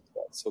so on and so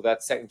forth. So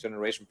that second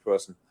generation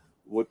person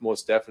would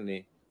most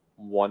definitely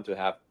want to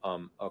have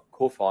a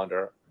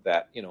co-founder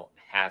that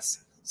has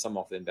some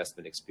of the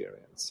investment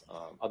experience.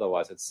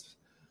 Otherwise, it's,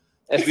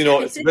 as we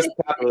know, it's risk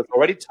capital. It's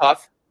already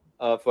tough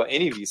for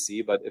any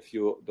VC, but if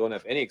you don't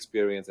have any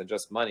experience and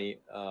just money,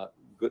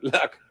 good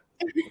luck.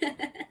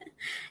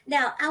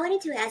 Now, I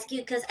wanted to ask you,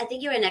 because I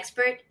think you're an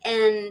expert,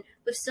 and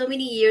with so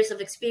many years of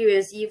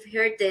experience, you've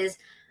heard this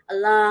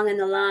along and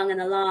along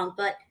and along,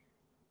 but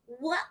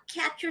what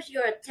captures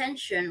your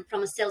attention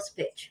from a sales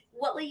pitch?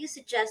 What would you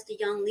suggest to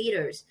young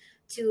leaders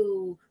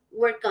to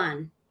work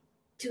on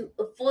to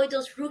avoid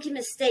those rookie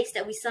mistakes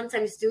that we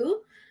sometimes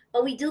do,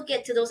 but we do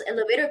get to those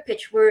elevator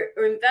pitch where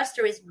our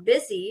investor is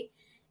busy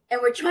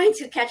and we're trying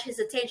to catch his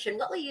attention?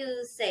 What will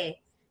you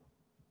say?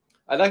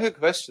 I like your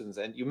questions.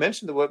 And you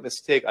mentioned the word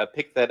mistake. I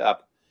picked that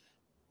up.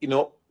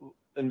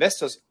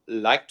 Investors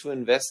like to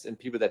invest in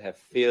people that have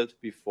failed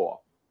before.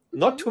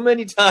 Not too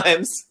many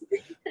times,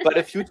 but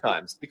a few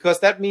times,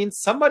 because that means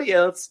somebody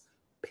else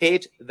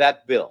paid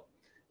that bill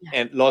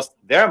and lost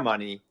their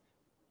money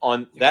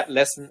on that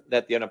lesson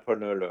that the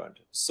entrepreneur learned.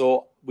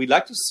 So we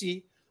like to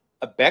see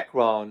a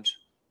background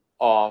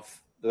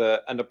of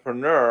the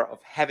entrepreneur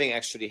of having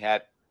actually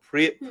had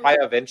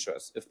prior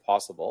ventures, if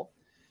possible.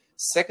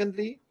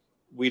 Secondly,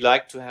 we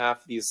like to have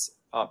these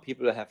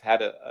people have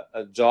had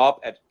a job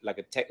at like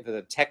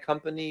a tech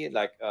company,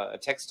 like a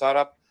tech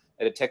startup,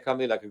 at a tech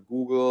company like a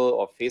Google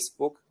or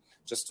Facebook,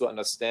 just to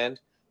understand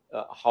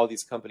how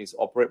these companies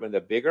operate when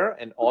they're bigger,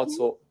 and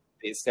also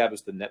they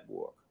establish the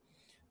network.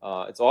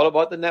 It's all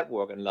about the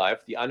network in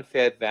life, the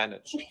unfair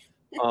advantage.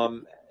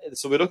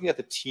 So we're looking at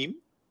the team,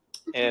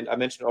 and I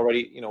mentioned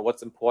already,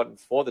 what's important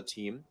for the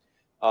team.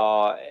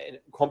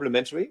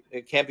 Complementary.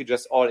 It can't be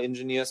just all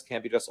engineers,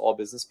 can't be just all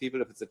business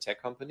people if it's a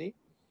tech company.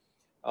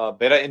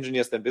 Better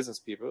engineers than business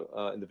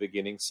people in the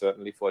beginning,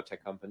 certainly for a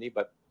tech company,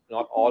 but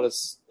not all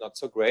is not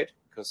so great,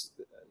 because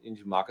you need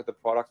to market the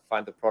product,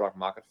 find the product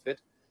market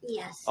fit.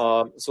 Yes.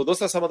 So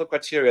those are some of the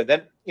criteria.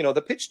 Then,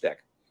 the pitch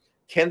deck.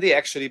 Can they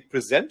actually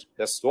present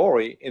their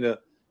story in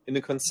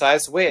a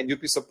concise way? And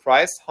you'd be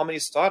surprised how many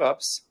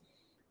startups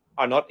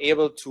are not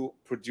able to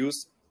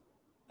produce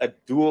a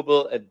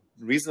doable, a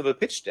reasonable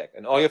pitch deck.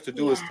 And all you have to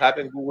do is type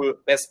in Google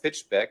best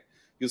pitch deck.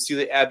 You see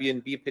the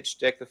Airbnb pitch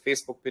deck, the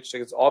Facebook pitch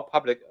deck. It's all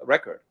public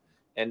record,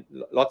 and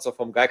lots of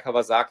from Guy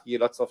Kawasaki,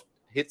 lots of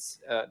hits,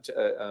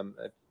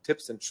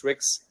 tips and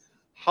tricks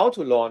how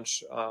to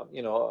launch,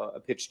 a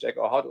pitch deck,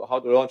 or how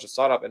to launch a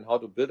startup and how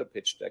to build a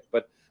pitch deck.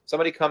 But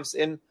somebody comes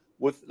in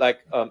with like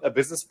a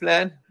business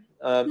plan.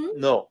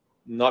 No,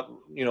 not,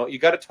 you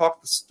got to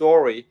talk the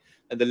story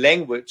and the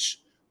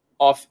language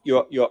of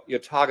your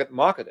target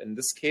market. In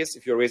this case,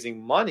 if you're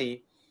raising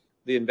money,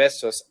 the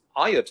investors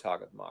are your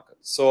target market.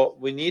 So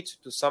we need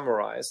to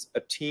summarize a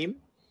team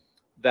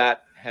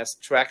that has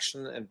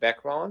traction and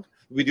background.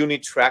 We do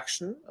need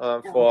traction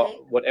for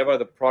whatever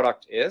the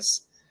product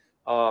is.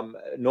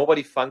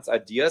 Nobody funds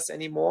ideas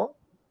anymore.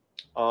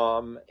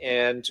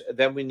 And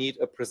then we need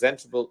a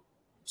presentable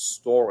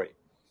story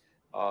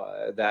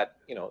that,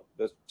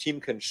 the team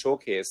can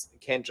showcase.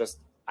 It can't just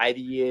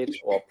ideate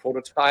or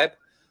prototype,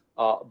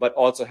 but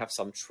also have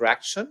some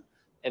traction,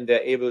 and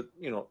they're able,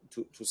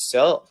 to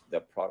sell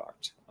their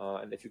product.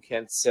 And if you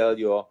can't sell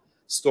your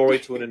story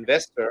to an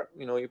investor,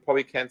 you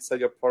probably can't sell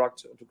your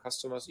product to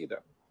customers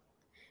either.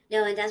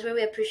 No, and that's where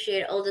we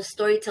appreciate all the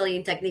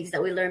storytelling techniques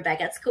that we learned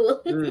back at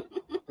school.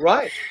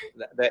 Right.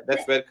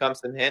 That's where it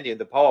comes in handy, in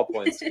the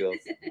PowerPoint skills.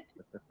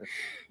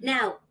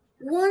 Now,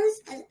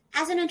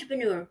 as an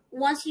entrepreneur,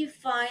 once you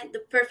find the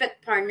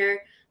perfect partner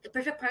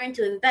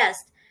to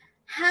invest,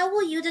 how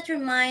will you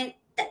determine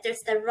that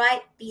there's the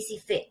right VC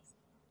fit?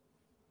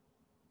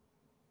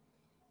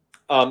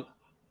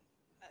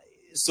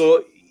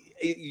 So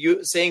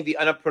you're saying the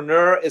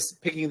entrepreneur is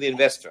picking the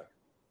investor?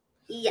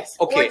 Yes.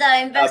 Okay. Or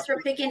the investor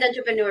picking the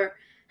entrepreneur.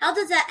 How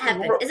does that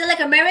happen? Is it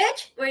like a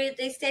marriage where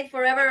they stay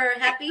forever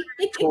happy?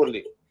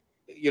 Totally.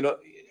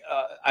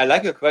 I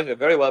like your question.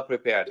 Very well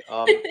prepared.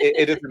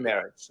 It is a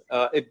marriage.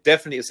 It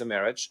definitely is a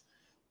marriage,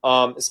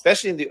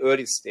 especially in the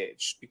early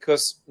stage,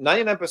 because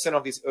 99%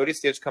 of these early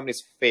stage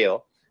companies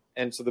fail.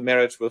 And so the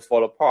marriage will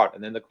fall apart.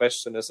 And then the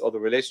question is, or the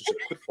relationship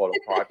could fall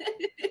apart.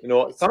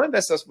 Some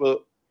investors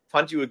will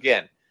fund you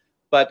again.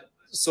 But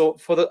so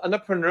for the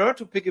entrepreneur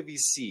to pick a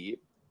VC,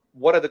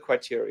 what are the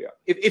criteria?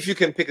 If you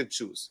can pick and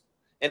choose,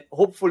 and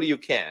hopefully you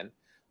can,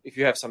 if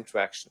you have some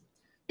traction.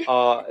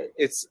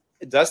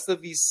 Does the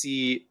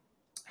VC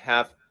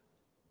have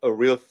a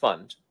real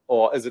fund,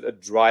 or is it a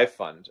dry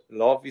fund? A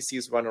lot of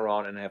VCs run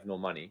around and have no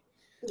money.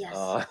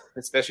 Yes.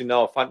 Especially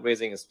now,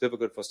 fundraising is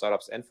difficult for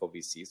startups and for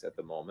VCs at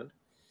the moment.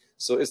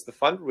 So is the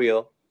fund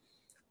real?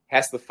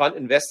 Has the fund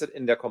invested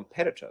in their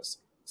competitors?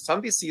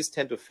 Some VCs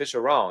tend to fish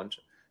around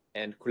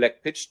and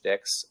collect pitch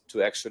decks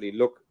to actually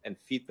look and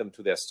feed them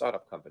to their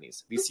startup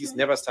companies. VCs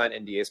never sign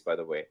NDAs, by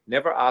the way.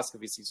 Never ask a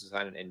VC to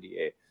sign an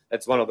NDA.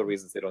 That's one of the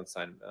reasons they don't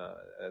sign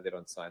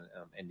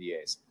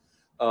NDAs.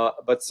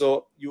 But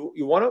so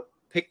you want to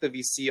pick the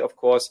VC, of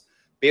course,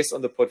 based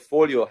on the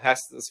portfolio. Has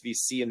this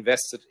VC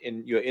invested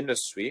in your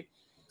industry?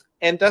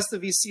 And does the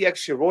VC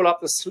actually roll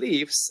up the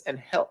sleeves and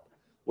help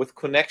with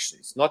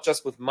connections, not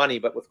just with money,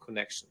 but with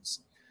connections?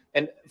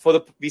 And for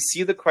the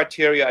VC, the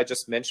criteria I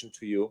just mentioned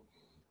to you,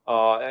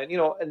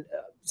 and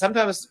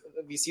sometimes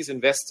VCs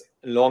invest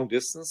in long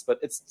distance, but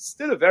it's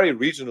still a very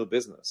regional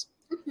business,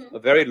 a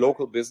very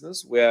local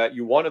business where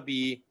you want to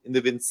be in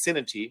the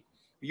vicinity.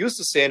 We used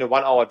to say in a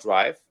 1 hour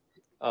drive,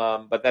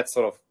 but that's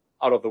sort of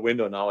out of the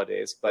window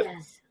nowadays, but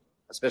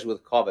especially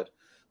with COVID.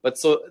 But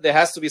so there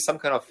has to be some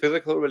kind of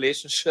physical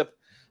relationship,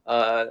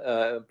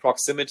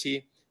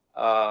 proximity,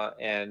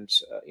 and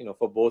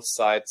for both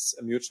sides,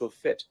 a mutual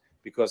fit.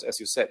 Because as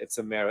you said, it's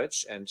a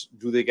marriage, and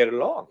do they get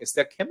along? Is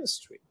there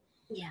chemistry?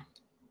 Yeah.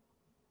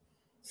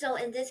 So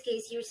in this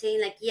case, you're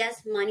saying like,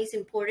 yes, money is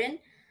important,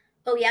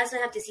 but we also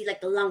have to see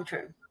like the long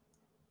term.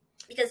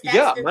 Because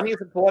money is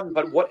important,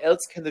 but what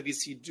else can the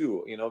VC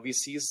do?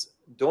 VCs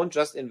don't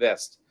just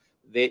invest.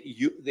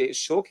 They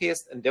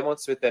showcase and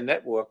demonstrate their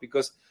network,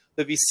 because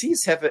the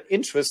VCs have an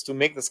interest to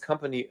make this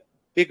company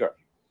bigger.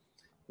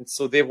 And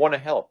so they want to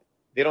help.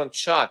 They don't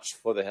charge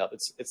for the help.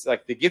 It's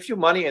like they give you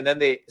money and then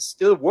they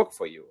still work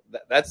for you.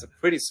 That's a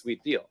pretty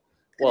sweet deal.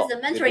 Well, is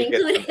the mentoring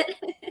included?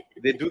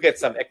 They do get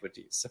some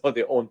equity, so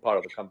they own part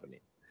of the company.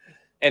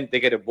 And they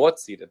get a board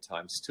seat at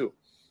times too.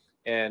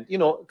 And,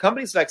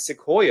 companies like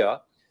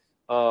Sequoia,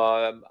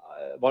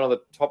 one of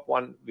the top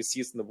one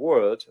VCs in the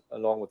world,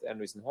 along with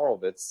Andreessen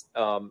Horowitz.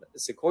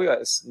 Sequoia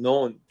is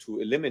known to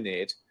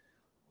eliminate,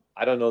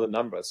 I don't know the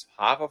numbers,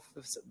 half of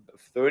the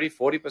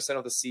 30-40%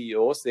 of the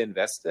CEOs they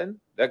invest in,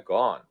 they're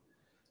gone.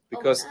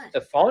 Because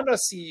a founder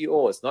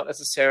CEO is not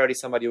necessarily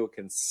somebody who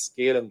can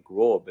scale and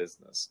grow a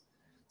business.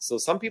 So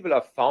some people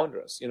are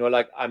founders.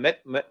 Like I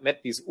met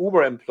these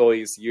Uber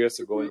employees years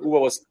ago, and Uber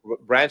was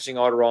branching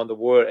out around the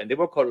world, and they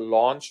were called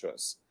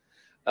launchers.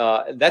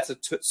 That's a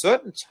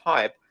certain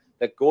type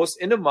that goes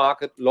in the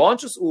market,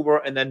 launches Uber,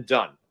 and then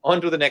done,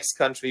 onto the next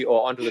country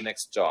or onto the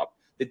next job.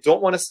 They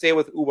don't want to stay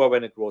with Uber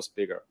when it grows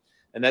bigger.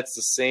 And that's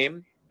the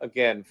same,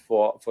 again,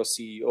 for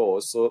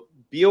CEOs. So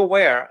be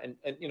aware, and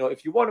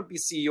if you want to be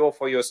CEO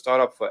for your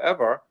startup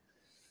forever,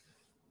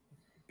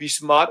 be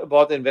smart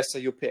about the investor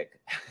you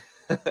pick.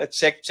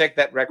 check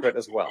that record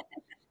as well.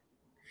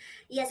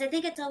 Yes, I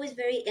think it's always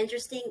very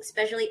interesting,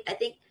 especially I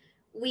think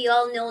we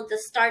all know the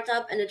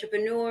startup and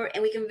entrepreneur,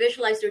 and we can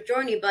visualize their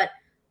journey, but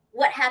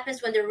what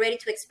happens when they're ready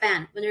to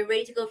expand, when they're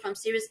ready to go from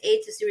Series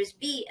A to Series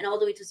B and all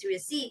the way to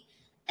Series C?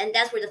 And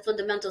that's where the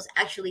fundamentals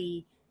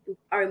actually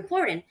are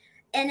important.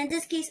 And in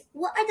this case,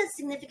 what are the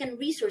significant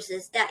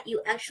resources that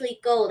you actually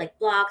go, like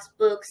blogs,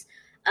 books,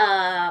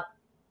 that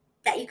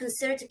you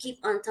consider to keep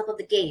on top of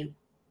the game?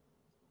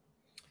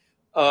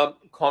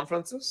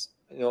 Conferences,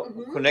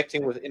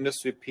 connecting with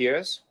industry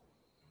peers,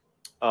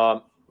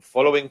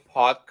 following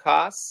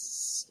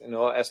podcasts,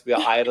 as we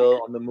are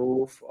idle on the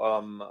move,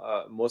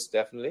 most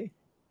definitely.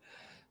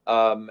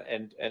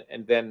 And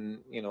then,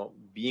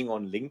 being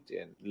on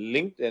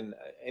LinkedIn,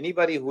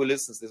 anybody who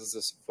listens, this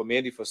is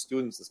mainly for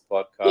students, this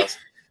podcast,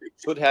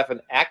 should have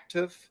an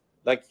active,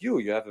 like you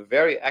have a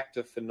very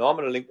active,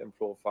 phenomenal LinkedIn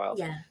profile.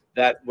 Yeah.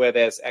 Where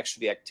there's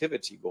actually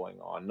activity going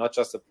on, not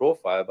just a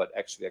profile, but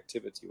actually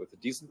activity with a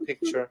decent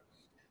picture,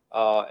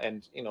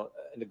 and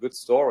a good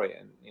story,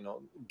 and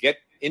get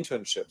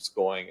internships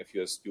going if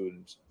you're a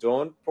student.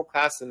 Don't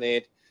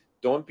procrastinate.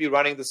 Don't be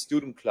running the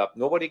student club.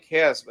 Nobody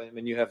cares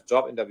when you have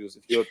job interviews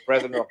if you're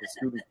president of the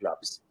student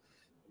clubs.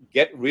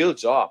 Get real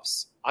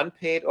jobs,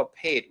 unpaid or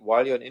paid,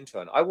 while you're an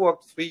intern. I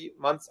worked 3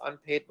 months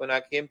unpaid when I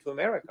came to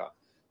America.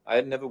 I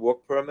had never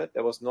work permit.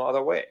 There was no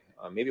other way.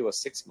 Maybe it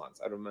was 6 months.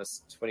 I don't know,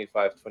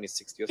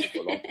 26 years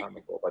ago, a long time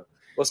ago. But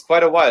it was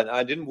quite a while. And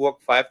I didn't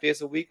work 5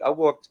 days a week. I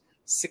worked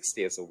 6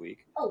 days a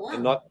week. Oh, wow.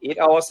 And not 8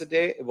 hours a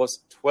day. It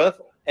was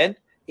 12 and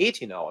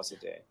 18 hours a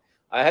day.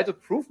 I had to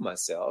prove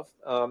myself,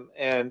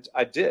 and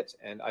I did.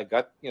 And I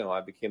got,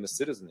 I became a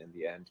citizen in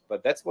the end.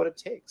 But that's what it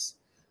takes.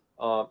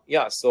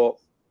 So,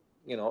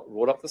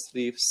 roll up the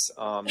sleeves.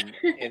 And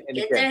Get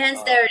again, their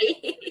hands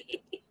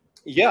dirty.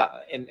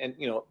 and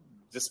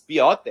just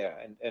be out there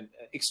and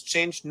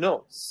exchange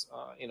notes,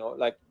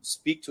 like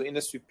speak to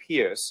industry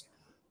peers,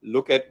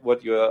 look at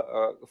what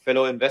your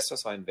fellow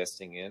investors are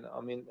investing in. I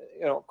mean,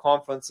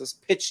 conferences,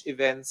 pitch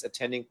events,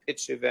 attending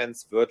pitch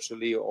events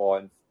virtually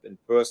or in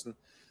person.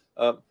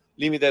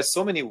 Limi, there's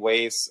so many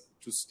ways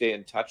to stay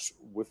in touch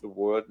with the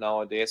world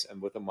nowadays and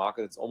with the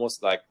market. It's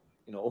almost like,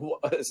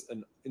 it's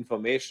an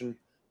information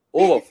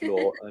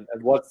overflow and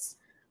what's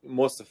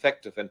most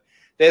effective. And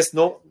there's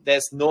no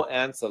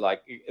answer.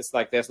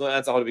 There's no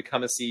answer how to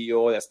become a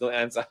CEO. There's no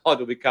answer how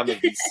to become a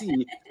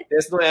VC.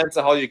 There's no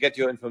answer how you get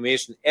your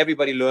information.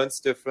 Everybody learns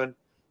different.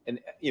 And,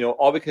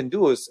 all we can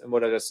do is, and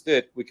what I just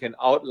did, we can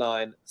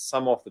outline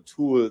some of the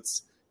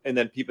tools, and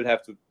then people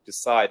have to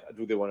decide,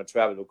 do they want to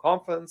travel to a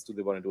conference? Do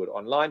they want to do it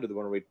online? Do they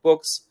want to read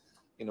books?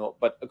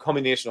 But a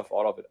combination of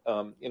all of it,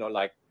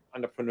 like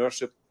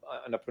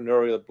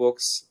entrepreneurial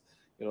books,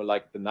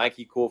 like the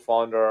Nike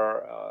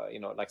co-founder,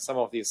 like some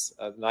of these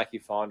Nike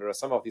founders,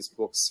 some of these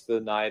books, Phil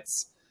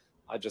Knight's,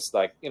 are just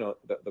like,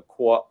 the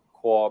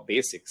core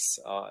basics.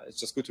 It's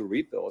just good to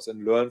read those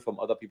and learn from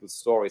other people's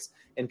stories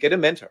and get a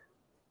mentor.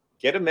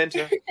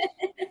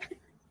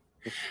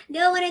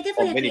 No, and I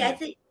definitely agree. I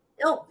think,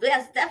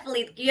 yes,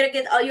 definitely.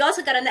 You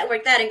also got to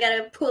network that and got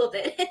to pull a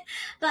bit.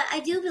 But I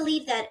do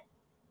believe that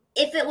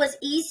if it was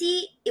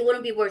easy, it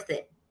wouldn't be worth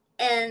it.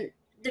 And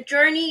the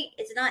journey,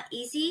 it's not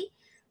easy.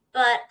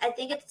 But I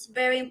think it's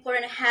very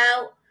important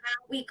how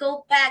we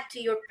go back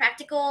to your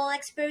practical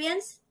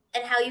experience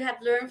and how you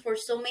have learned for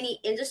so many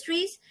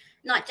industries,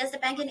 not just the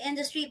banking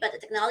industry, but the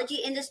technology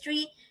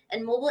industry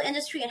and mobile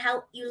industry, and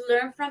how you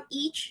learn from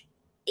each.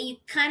 And you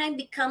kind of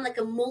become like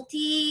a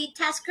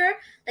multitasker,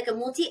 like a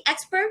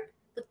multi-expert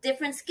with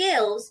different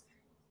skills.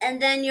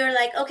 And then you're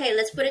like, okay,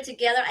 let's put it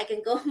together. I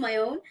can go on my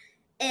own.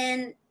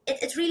 And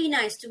it's really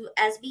nice to,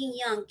 as being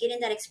young, getting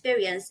that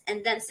experience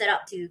and then set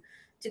up to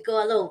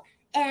go alone.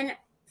 And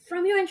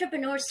from your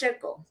entrepreneur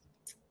circle,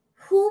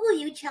 who will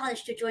you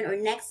challenge to join our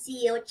next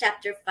CEO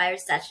Chapter Fire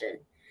session,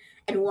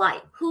 and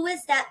why? Who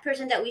is that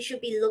person that we should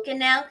be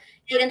looking at,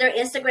 getting their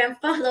Instagram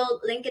follow,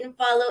 LinkedIn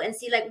follow, and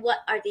see like what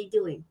are they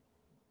doing?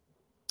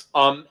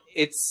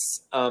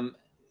 It's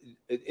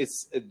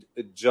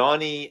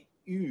Johnny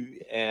Yu,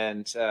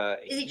 and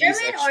is he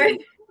German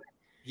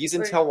he's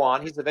in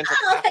Taiwan. He's a venture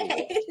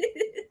capitalist.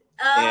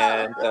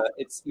 And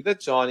it's either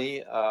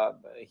Johnny,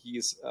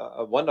 he's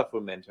a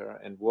wonderful mentor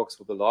and works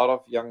with a lot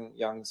of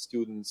young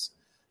students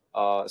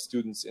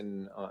students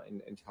in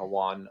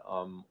Taiwan,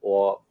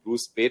 or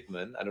Bruce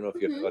Bateman. I don't know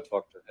if you've ever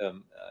talked to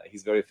him.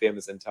 He's very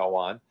famous in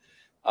Taiwan.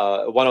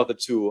 One of the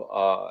two,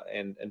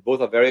 and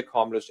both are very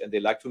accomplished, and they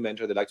like to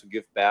mentor, they like to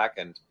give back,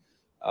 and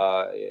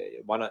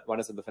one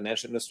is in the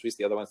financial industries,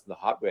 the other one's in the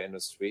hardware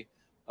industry,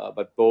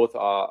 but both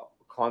are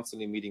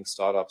constantly meeting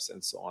startups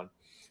and so on.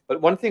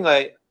 But one thing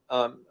I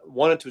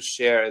wanted to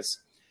share is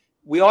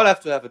we all have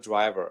to have a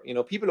driver.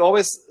 People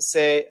always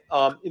say,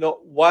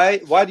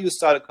 why do you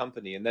start a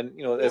company? And then,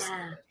 there's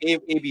A,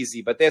 B,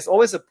 Z, but there's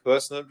always a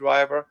personal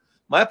driver.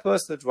 My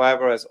personal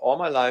driver has all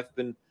my life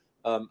been,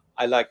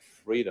 I like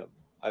freedom.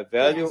 I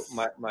value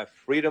my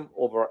freedom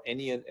over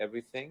any and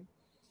everything.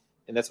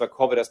 And that's why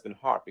COVID has been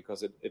hard,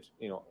 because it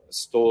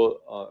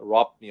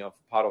robbed me of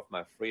part of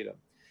my freedom.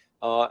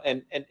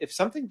 And if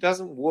something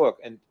doesn't work,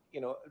 and,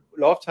 a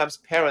lot of times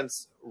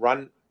parents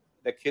run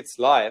their kids'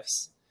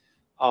 lives.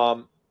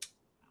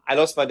 I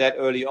lost my dad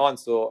early on,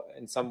 so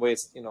in some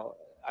ways,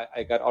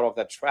 I got out of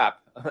that trap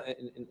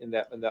in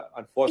that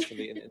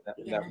unfortunately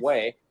in that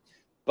way.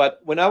 But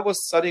when I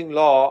was studying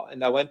law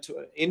and I went to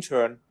an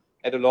intern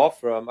at a law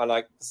firm,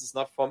 this is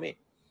not for me.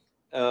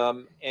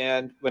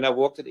 And when I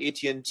worked at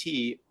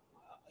AT&T,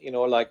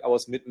 I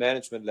was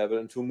mid-management level,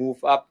 and to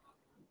move up,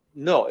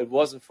 no, it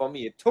wasn't for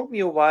me. It took me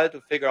a while to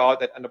figure out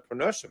that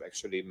entrepreneurship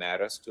actually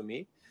matters to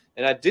me,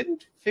 and I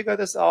didn't figure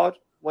this out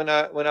when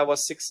I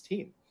was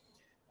 16.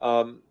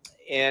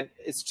 And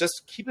it's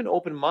just keep an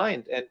open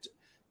mind. And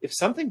if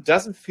something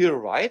doesn't feel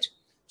right,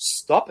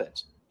 stop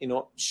it,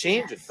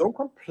 change it. Don't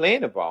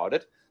complain about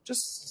it.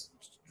 Just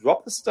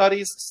drop the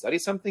studies, study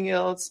something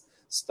else,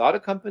 start a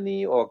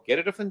company or get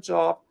a different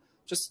job.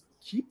 Just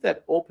keep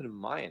that open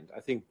mind.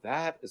 I think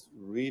that is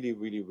really,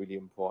 really, really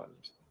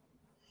important.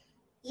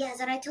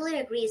 Yes, and I totally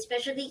agree.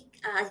 Especially,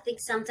 I think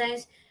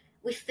sometimes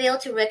we fail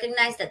to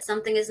recognize that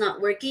something is not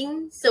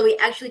working. So we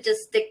actually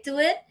just stick to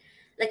it,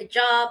 like a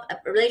job, a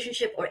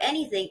relationship, or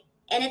anything.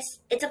 And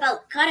it's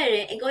about cutting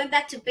it and going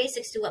back to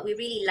basics, to what we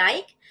really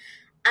like.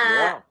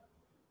 And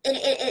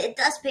it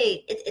does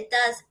pay. It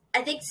does.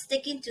 I think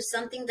sticking to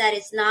something that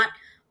is not,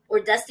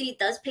 or destiny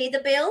does pay the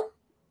bill,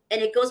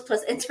 and it goes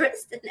plus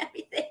interest and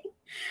everything.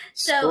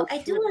 So I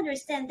do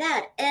understand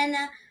that. And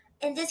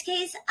in this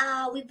case,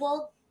 we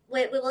will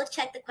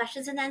check the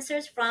questions and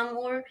answers from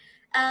our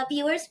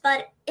viewers.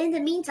 But in the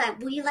meantime,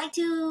 would you like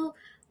to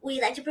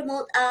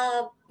promote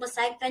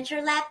Mosaic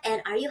Venture Lab,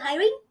 and are you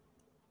hiring?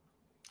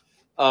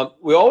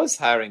 We're always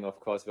hiring, of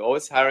course. We're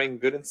always hiring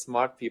good and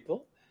smart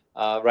people.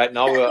 Right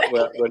now,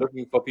 we're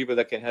looking for people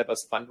that can help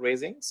us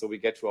fundraising, so we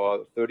get to our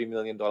 $30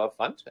 million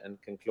fund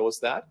and can close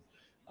that.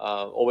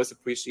 Always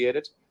appreciate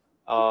it.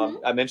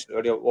 I mentioned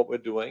earlier what we're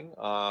doing.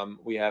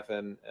 We have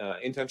an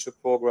internship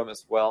program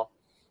as well,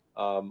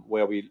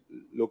 where we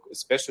look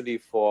especially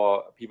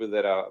for people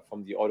that are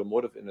from the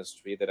automotive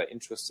industry, that are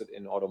interested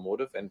in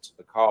automotive and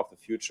the car of the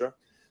future,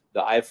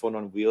 the iPhone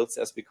on wheels,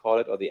 as we call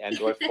it, or the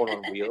Android phone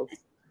on wheels.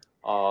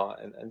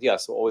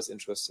 So always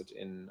interested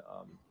in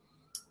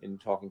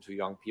talking to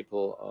young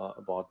people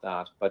about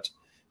that. But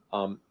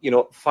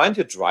find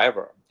your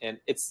driver, and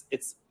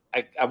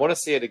I want to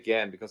say it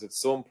again because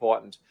it's so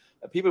important.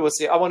 People will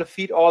say, "I want to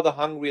feed all the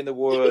hungry in the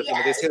world,"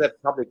 and they say that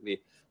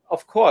publicly.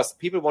 Of course,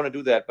 people want to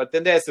do that, but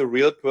then there's a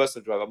real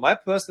personal driver. My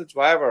personal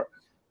driver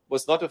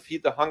was not to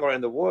feed the hunger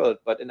in the world,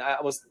 and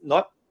I was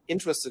not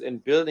interested in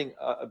building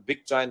a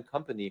big giant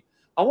company.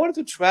 I wanted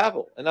to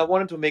travel, and I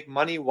wanted to make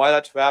money while I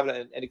travel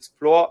and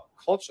explore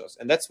cultures.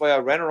 And that's why I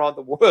ran around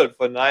the world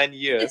for 9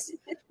 years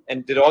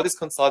and did all these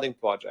consulting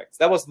projects.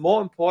 That was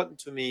more important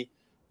to me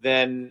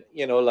than,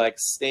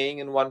 staying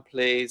in one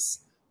place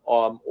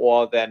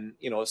or than,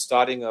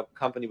 starting a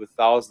company with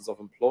thousands of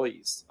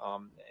employees.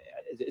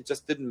 It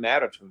just didn't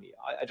matter to me.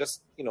 I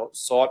just,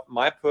 thought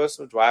my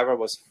personal driver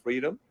was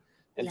freedom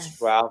and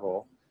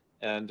travel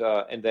and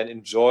then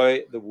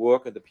enjoy the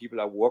work and the people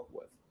I work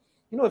with.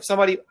 If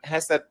somebody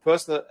has that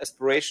personal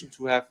aspiration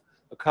to have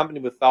a company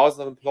with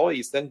thousands of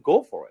employees, then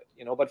go for it,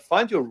 but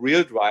find your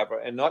real driver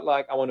and not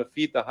like, I want to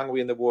feed the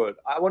hungry in the world.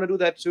 I want to do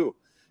that too.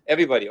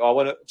 Everybody, or I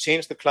want to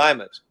change the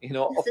climate,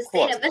 of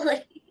course.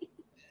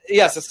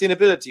 Yeah,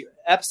 sustainability.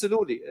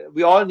 Absolutely.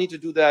 We all need to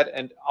do that.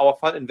 And our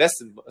fund invests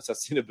in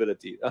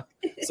sustainability.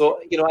 So,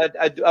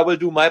 I will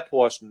do my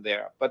portion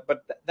there, but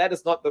that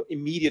is not the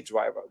immediate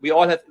driver. We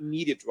all have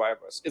immediate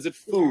drivers. Is it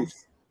food?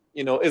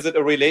 Is it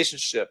a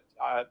relationship?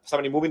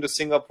 Somebody moving to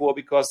Singapore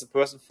because the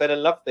person fell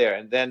in love there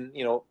and then,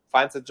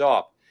 finds a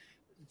job.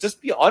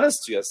 Just be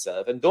honest to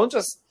yourself and don't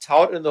just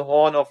tout in the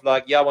horn of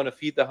I want to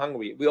feed the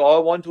hungry. We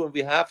all want to and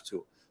we have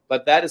to.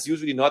 But that is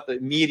usually not the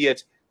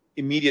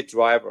immediate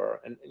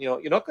driver. And,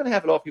 you're not going to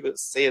have a lot of people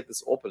say it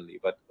this openly.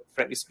 But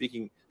frankly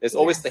speaking, there's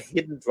always the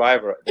hidden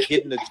driver, the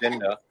hidden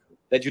agenda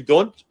that you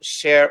don't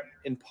share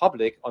in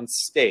public on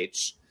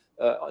stage.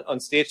 On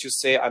stage, you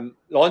say, I'm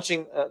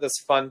launching this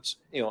fund,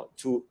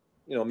 to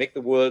make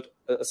the world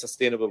a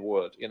sustainable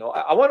world.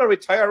 I want to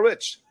retire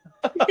rich.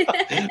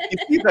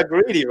 People are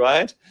greedy,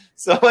 right?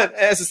 So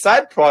as a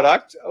side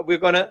product, we're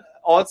going to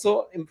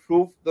also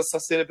improve the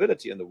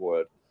sustainability in the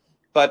world.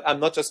 But I'm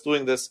not just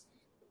doing this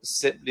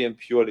simply and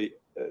purely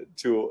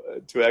to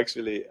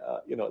actually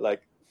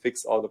like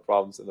fix all the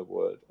problems in the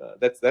world.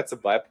 That's a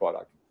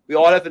byproduct. We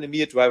all have an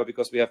immediate driver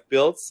because we have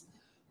bills,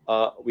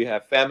 we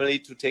have family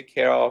to take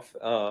care of,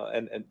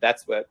 and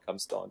that's where it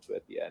comes down to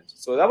at the end.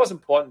 So that was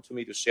important to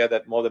me to share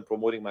that more than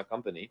promoting my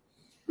company.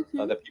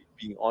 That people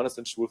being honest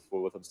and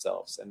truthful with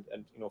themselves and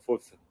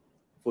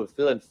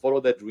fulfill and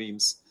follow their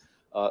dreams.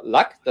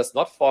 Luck does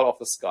not fall off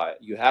the sky.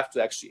 You have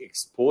to actually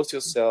expose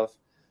yourself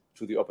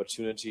to the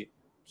opportunity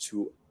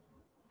to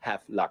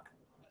have luck.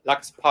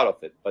 Luck's part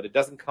of it, but it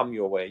doesn't come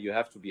your way. You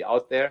have to be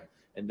out there,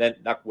 and then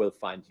luck will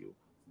find you.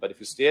 But if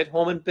you stay at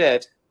home in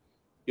bed,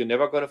 you're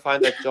never going to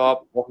find that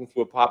job walking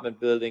through apartment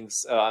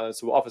buildings,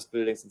 through office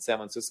buildings in San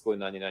Francisco in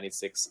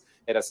 1996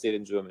 had I stayed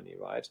in Germany,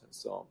 right?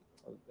 So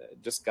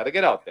just got to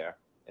get out there,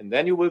 and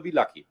then you will be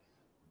lucky.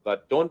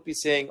 But don't be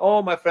saying,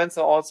 oh, my friends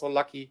are also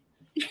lucky.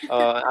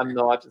 I'm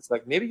not. It's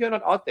like, maybe you're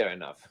not out there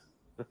enough.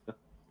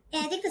 Yeah,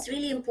 I think that's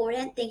really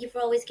important. Thank you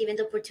for always giving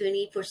the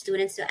opportunity for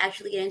students to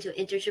actually get into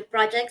internship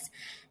projects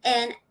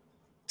and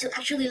to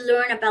actually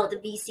learn about the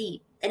VC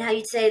and how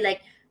you'd say,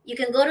 like, you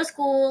can go to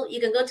school, you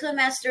can go to a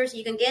master's,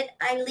 you can get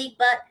Ivy League,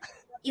 but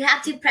you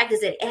have to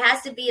practice it. It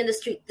has to be in the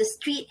street. The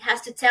street has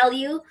to tell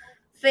you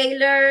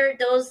failure,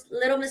 those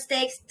little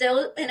mistakes,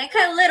 those, and I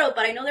kind of little,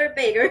 but I know they're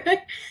bigger.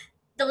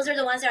 Those are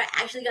the ones that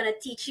are actually going to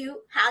teach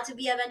you how to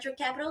be a venture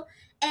capital.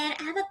 And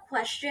I have a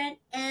question,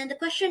 and the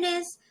question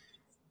is,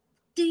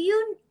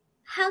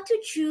 how to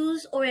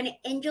choose or an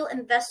angel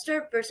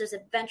investor versus a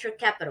venture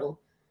capital?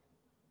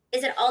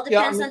 Is it all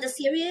depends on the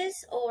series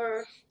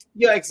or?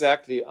 Yeah,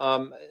 exactly.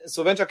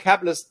 So venture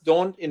capitalists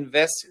don't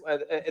invest.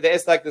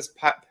 There's like this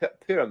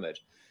pyramid.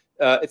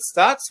 It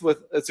starts with,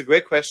 it's a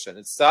great question.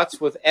 It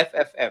starts with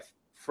FFF,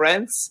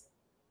 friends,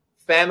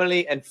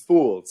 family, and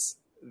fools.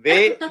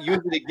 They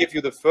usually give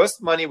you the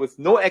first money with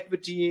no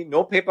equity,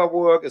 no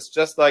paperwork. It's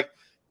just like,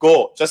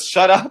 go, just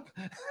shut up.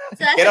 So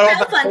that's get out of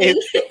the place.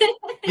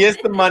 Here's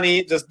the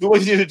money. Just do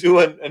what you need to do,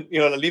 and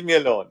leave me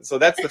alone. So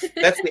that's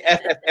the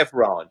FFF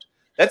round.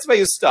 That's where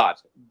you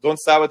start. Don't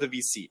start with the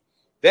VC.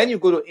 Then you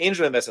go to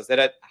angel investors that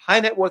are high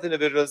net worth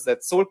individuals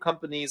that sold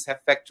companies,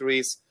 have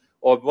factories,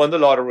 or won the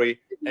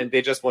lottery, and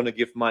they just want to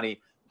give money.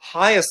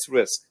 Highest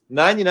risk,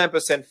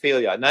 99%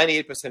 failure,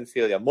 98%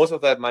 failure. Most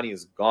of that money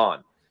is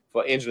gone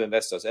for angel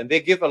investors, and they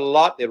give a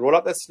lot. They roll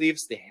up their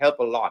sleeves. They help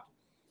a lot.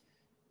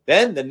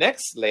 Then the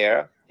next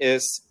layer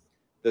is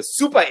the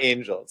super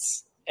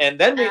angels. And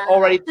then we're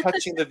already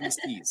touching the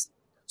VCs.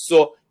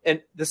 So,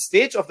 and the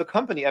stage of the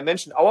company, I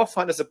mentioned our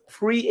fund is a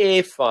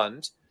pre-A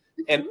fund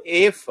and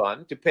A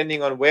fund,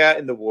 depending on where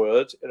in the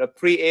world. A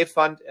pre-A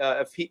fund,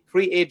 a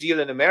pre-A deal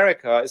in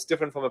America is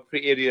different from a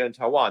pre-A deal in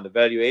Taiwan, the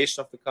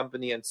valuation of the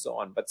company and so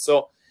on. But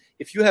so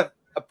if you have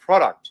a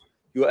product,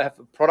 you have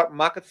a product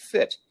market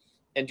fit,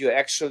 and you're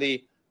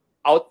actually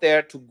out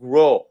there to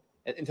grow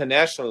and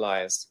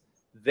internationalize,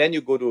 then you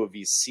go to a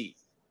VC.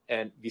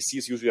 And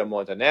VCs usually are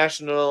more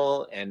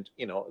international, and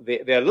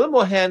they're a little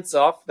more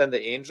hands-off than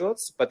the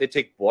angels, but they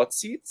take board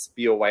seats.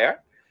 Be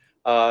aware.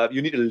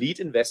 You need a lead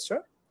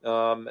investor.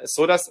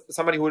 So does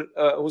somebody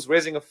who's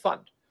raising a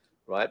fund,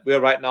 right?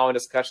 We're right now in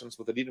discussions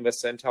with a lead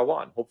investor in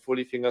Taiwan.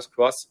 Hopefully, fingers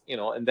crossed.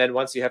 And then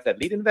once you have that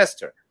lead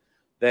investor,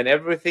 then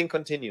everything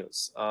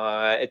continues.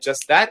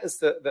 That is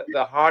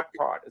the hard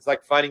part. It's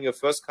like finding your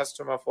first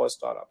customer for a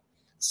startup.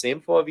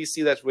 Same for a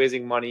VC that's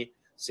raising money.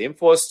 Same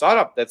for a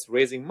startup that's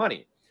raising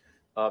money.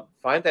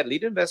 Find that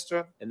lead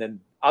investor, and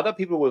then other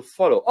people will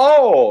follow.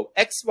 Oh,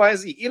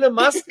 XYZ, Elon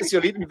Musk is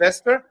your lead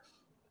investor.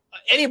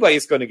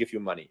 Anybody's going to give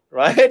you money,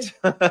 right?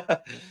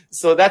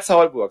 So that's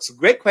how it works. So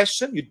great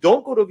question. You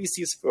don't go to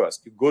VCs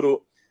first. You go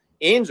to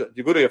angel.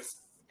 You go to your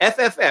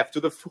FFF,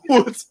 to the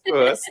fools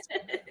first,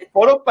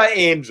 followed by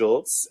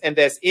angels. And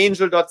there's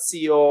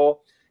angel.co.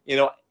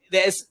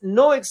 There is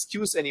no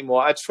excuse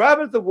anymore. I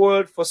traveled the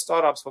world for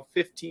startups for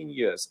 15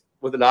 years,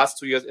 with the last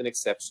 2 years an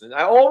exception. And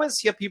I always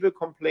hear people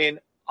complain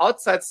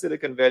outside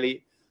Silicon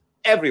Valley,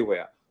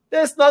 everywhere,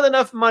 there's not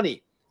enough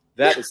money.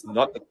 That is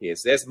not the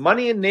case. There's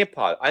money in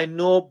Nepal. I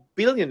know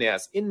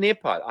billionaires in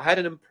Nepal. I had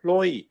an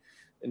employee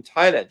in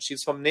Thailand.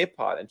 She's from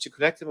Nepal, and she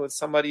connected me with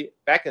somebody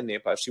back in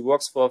Nepal. She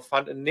works for a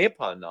fund in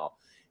Nepal now.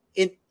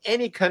 In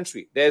any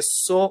country, there's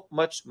so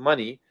much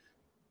money.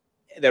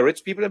 There are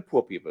rich people and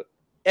poor people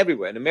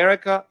everywhere, in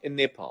America, in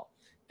Nepal.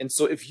 And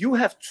so if you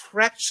have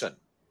traction,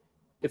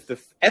 if the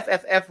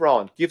FFF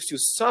round gives you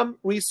some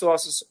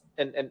resources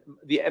and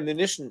the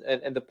ammunition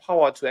and the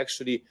power to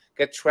actually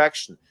get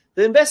traction,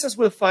 the investors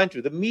will find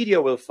you, the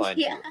media will find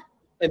you,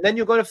 and then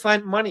you're going to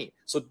find money.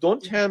 So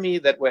don't tell me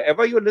that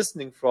wherever you're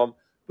listening from,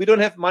 we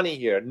don't have money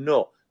here.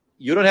 No,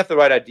 you don't have the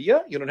right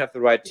idea, you don't have the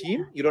right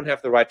team, you don't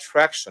have the right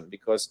traction,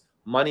 because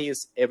money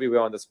is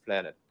everywhere on this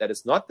planet. That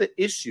is not the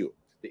issue.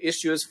 The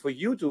issue is for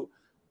you to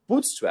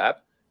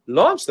bootstrap,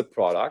 launch the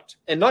product,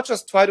 and not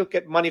just try to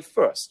get money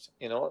first.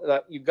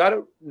 You got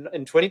to,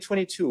 in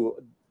 2022,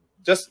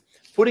 just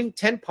putting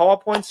 10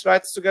 PowerPoint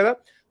slides together,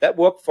 that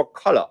worked for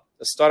Color,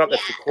 a startup at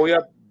Sequoia,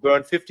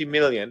 burned 50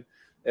 million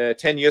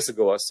 10 years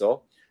ago or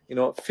so.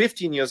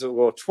 15 years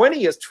ago, 20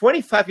 years,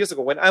 25 years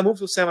ago, when I moved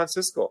to San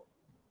Francisco,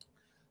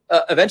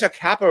 a venture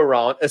capital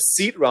round, a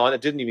seed round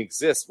that didn't even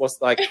exist, was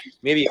like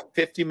maybe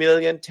 50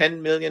 million,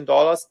 $10 million.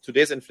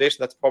 Today's inflation,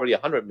 that's probably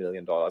 $100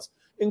 million.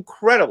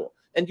 Incredible.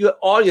 And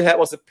all you had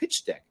was a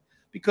pitch deck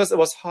because it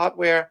was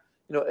hardware.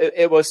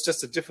 It was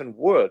just a different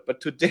world. But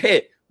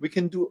today we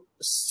can do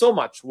so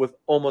much with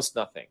almost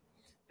nothing.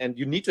 And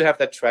you need to have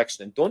that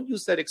traction. And don't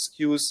use that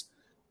excuse,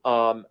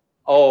 I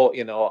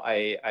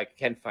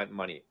can't find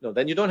money. No,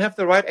 then you don't have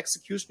the right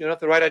execution. You don't have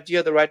the right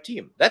idea, the right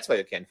team. That's why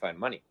you can't find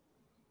money.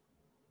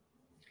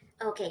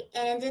 Okay,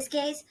 and in this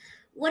case,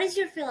 what is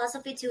your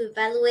philosophy to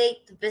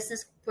evaluate the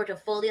business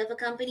portfolio of a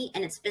company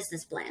and its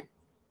business plan?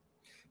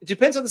 It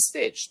depends on the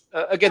stage.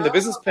 Again, the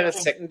business plan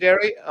is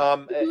secondary.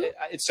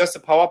 It's just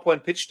a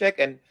PowerPoint pitch deck,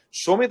 and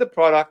show me the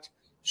product,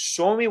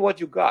 show me what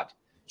you got,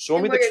 show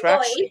me the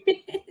traction.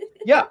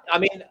 Yeah, I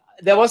mean,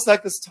 there was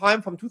like this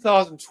time from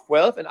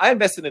 2012, and I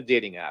invested in a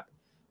dating app.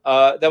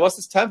 There was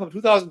this time from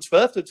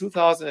 2012 to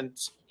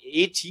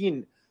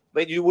 2018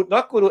 where you would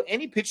not go to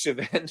any pitch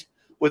event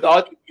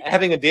without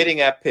having a dating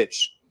app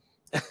pitch.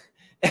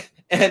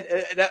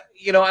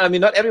 I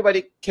mean, not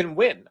everybody can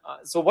win.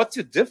 So what's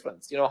your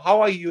difference?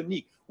 How are you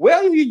unique? Where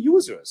are your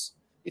users?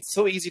 It's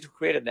so easy to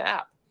create an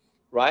app,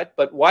 right?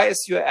 But why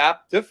is your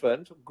app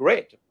different?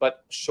 Great.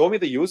 But show me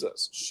the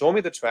users. Show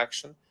me the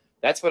traction.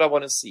 That's what I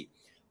want to see.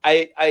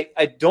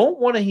 I don't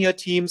want to hear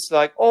teams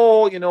like,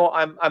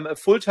 I'm a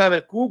full-time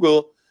at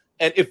Google,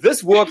 and if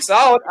this works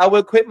out, I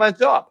will quit my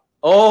job.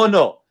 Oh,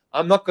 no.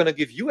 I'm not going to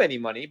give you any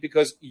money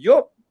because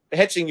you're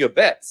hedging your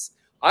bets.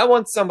 I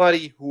want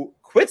somebody who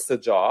quits the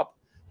job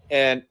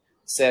and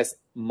says,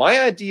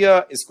 my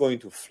idea is going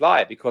to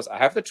fly because I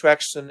have the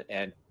traction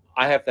and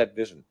I have that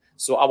vision.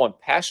 So I want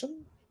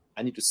passion.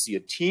 I need to see a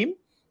team.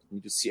 I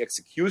need to see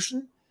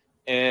execution.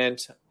 And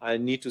I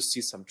need to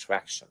see some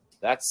traction.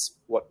 That's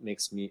what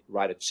makes me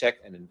write a check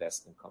and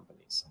invest in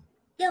companies.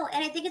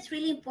 And I think it's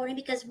really important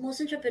because most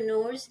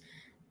entrepreneurs,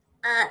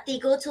 they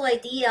go to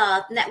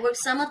idea network.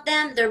 Some of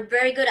them, they're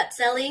very good at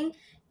selling,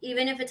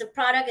 even if it's a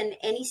product in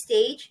any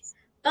stage.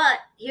 But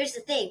here's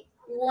the thing.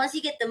 Once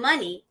you get the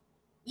money,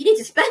 you need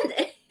to spend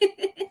it.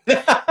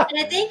 And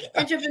I think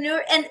and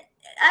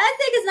I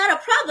think it's not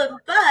a problem,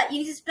 but you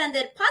need to spend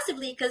it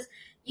possibly because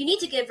you need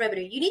to give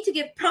revenue. You need to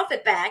give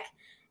profit back.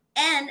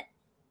 And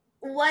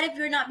what if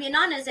you're not being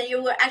honest and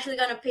you're actually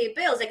going to pay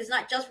bills? Like, it's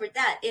not just for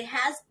that. It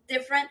has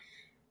different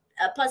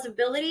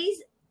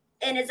possibilities.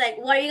 And it's like,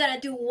 what are you going to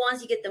do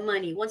once you get the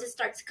money, once it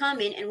starts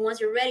coming, and once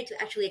you're ready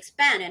to actually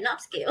expand and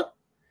upscale?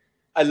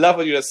 I love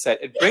what you just said.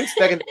 It brings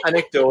back an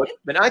anecdote.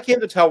 When I came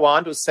to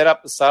Taiwan to set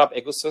up a startup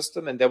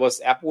ecosystem, and there was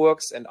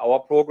AppWorks and our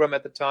program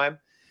at the time,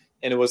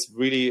 and it was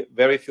really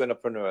very few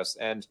entrepreneurs.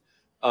 And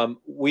I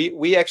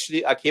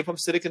came from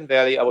Silicon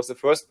Valley. I was the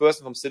first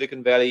person from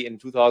Silicon Valley in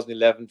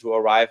 2011 to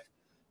arrive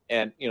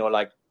and,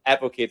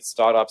 advocate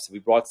startups. We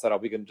brought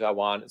Startup Week in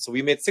Taiwan. So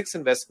we made 6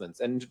 investments,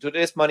 and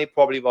today's money,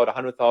 probably about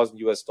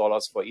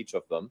 $100,000 for each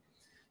of them,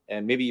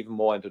 and maybe even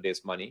more in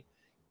today's money.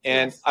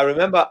 And yes. I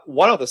remember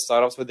one of the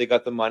startups where they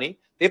got the money,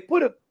 they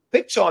put a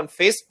picture on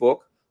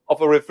Facebook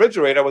of a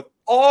refrigerator with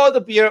all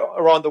the beer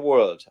around the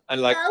world. And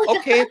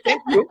okay,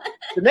 thank you.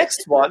 The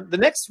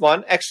next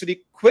one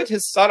actually quit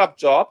his startup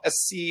job as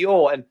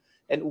CEO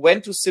and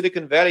went to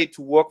Silicon Valley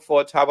to work for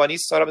a Taiwanese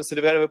startup in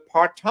Silicon Valley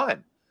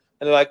part-time.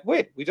 And they're like,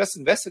 wait, we just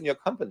invested in your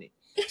company.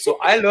 So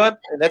I learned,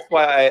 and that's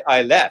why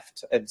I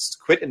left and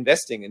quit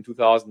investing in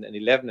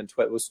 2011 and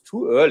 12. It was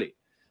too early.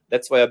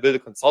 That's why I built a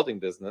consulting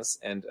business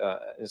and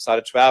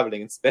started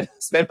traveling and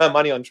spent my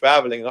money on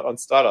traveling, not on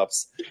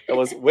startups. That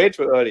was way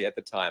too early at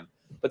the time.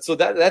 But so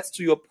that's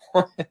to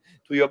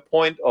your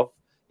point of,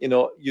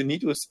 you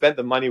need to spend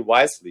the money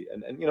wisely.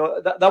 And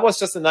that was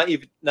just a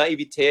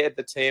naivete at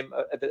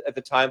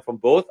the time from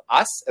both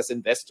us as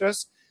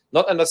investors,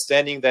 not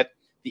understanding that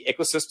the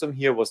ecosystem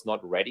here was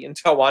not ready in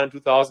Taiwan in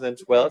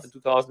 2012 and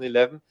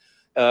 2011.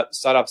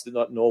 Startups did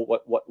not know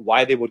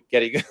why they would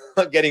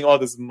getting all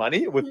this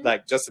money with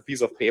like just a piece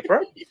of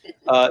paper.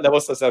 That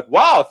was just like,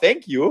 wow,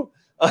 thank you.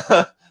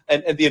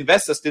 And the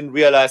investors didn't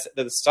realize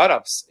that the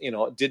startups,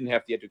 didn't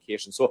have the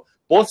education. So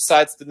both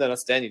sides didn't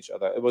understand each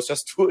other. It was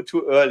just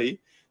too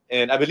early.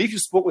 And I believe you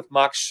spoke with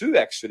Mark Xu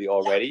actually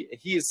already. Yeah.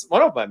 He is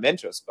one of my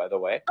mentors, by the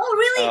way. Oh,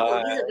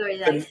 really? He's very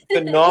nice.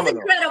 Phenomenal.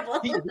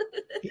 Incredible.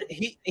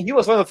 He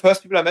was one of the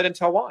first people I met in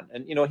Taiwan.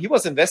 And, he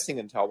was investing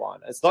in Taiwan.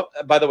 It's not,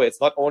 by the way, it's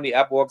not only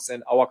AppWorks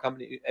and our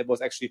company. It was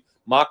actually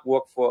Mark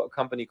worked for a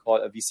company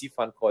called a VC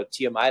fund called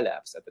TMI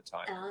Labs at the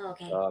time. Oh,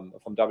 okay.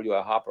 From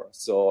W.I. Harper.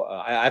 So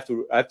I have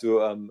to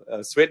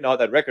straighten out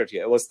that record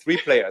here. It was 3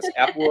 players,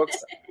 AppWorks,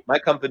 my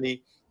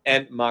company,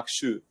 and Mark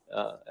Xu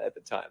at the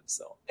time.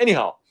 So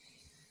anyhow.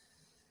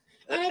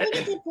 And I think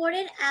it's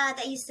important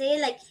that you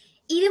say, like,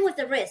 even with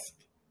the risk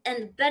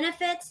and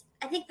benefits,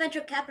 I think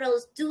venture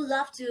capitalists do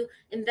love to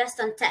invest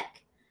on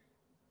tech,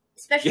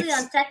 especially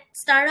on tech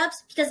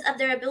startups because of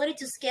their ability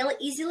to scale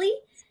easily.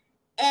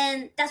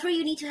 And that's where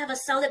you need to have a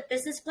solid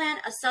business plan,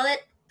 a solid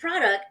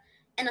product,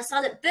 and a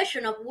solid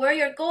vision of where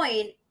you're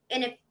going.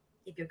 And if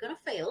you're going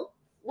to fail,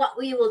 what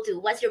we will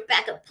do, what's your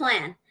backup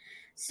plan?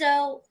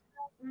 So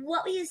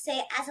what would you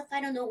say as a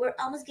final note? We're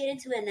almost getting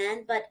to an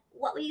end, but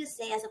what would you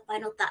say as a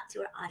final thought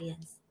to our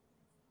audience?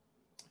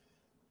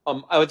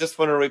 I would just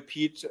want to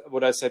repeat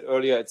what I said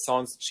earlier. It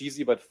sounds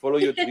cheesy, but follow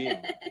your dream.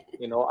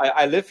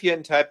 I live here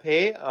in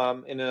Taipei,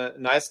 in a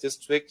nice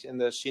district in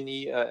the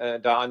Xinyi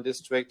Da'an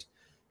district,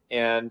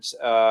 and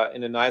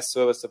in a nice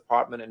service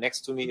apartment. And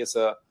next to me is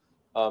a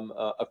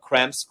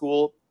cram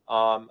school.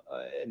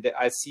 And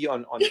I see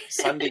on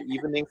Sunday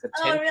evenings at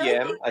 10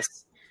 p.m.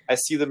 I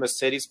see the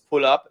Mercedes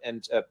pull up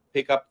and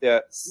pick up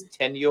their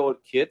 10-year-old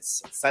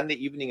kids Sunday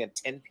evening at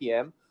 10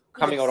 p.m.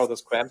 coming out of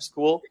this cram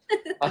school.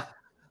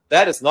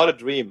 That is not a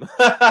dream.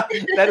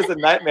 That is a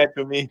nightmare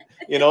to me.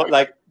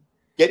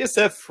 Get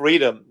yourself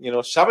freedom.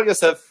 Shovel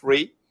yourself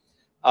free.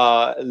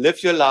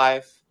 Live your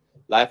life.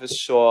 Life is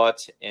short,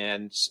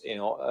 and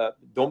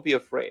don't be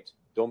afraid.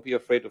 Don't be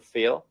afraid to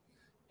fail,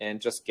 and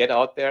just get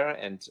out there,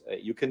 and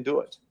you can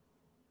do it.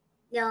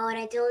 No, and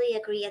I totally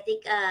agree. I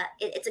think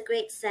it's a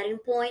great setting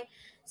point,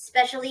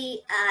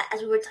 especially as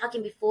we were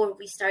talking before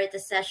we started the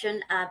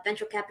session.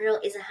 Venture capital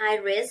is a high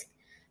risk,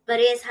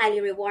 but it is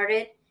highly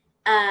rewarded.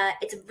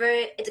 It's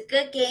a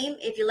good game.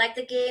 If you like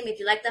the game, if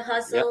you like the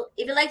hustle,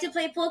 if you like to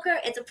play poker,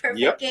 it's a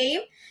perfect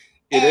game.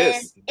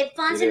 It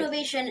finds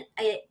innovation.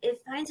 It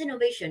finds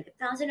innovation. It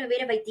finds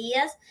innovative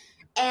ideas,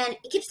 and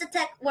it keeps the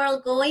tech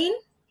world going.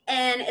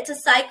 And it's a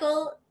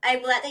cycle.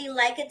 I'm glad that you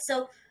like it.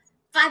 So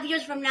 5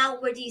 years from now,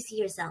 where do you see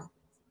yourself?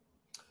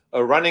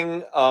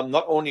 Running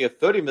not only a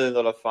 $30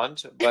 million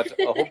fund, but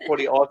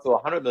hopefully also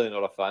a $100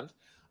 million fund.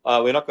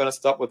 We're not going to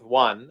stop with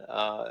one.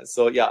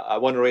 I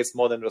want to raise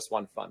more than just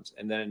one fund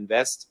and then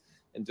invest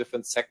in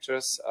different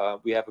sectors.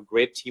 We have a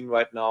great team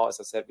right now. As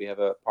I said, we have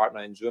a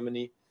partner in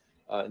Germany,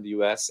 in the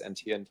US, and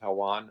here in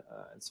Taiwan.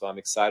 And so I'm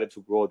excited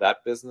to grow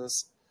that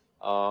business.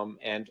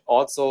 And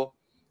also,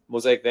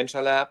 Mosaic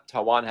Venture Lab,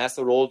 Taiwan has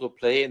a role to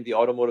play in the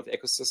automotive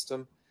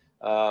ecosystem.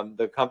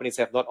 The companies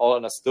have not all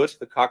understood,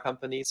 the car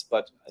companies,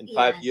 but in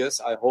 5 years,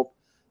 I hope,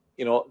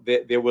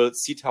 they will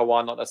see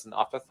Taiwan not as an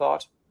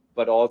afterthought,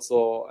 but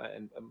also,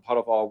 and part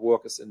of our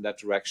work is in that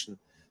direction,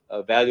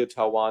 value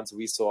Taiwan's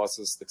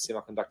resources, the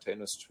semiconductor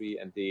industry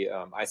and the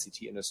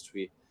ICT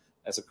industry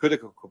as a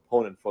critical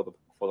component for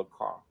the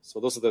car.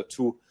 So those are the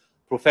two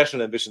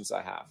professional ambitions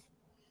I have.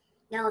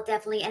 No,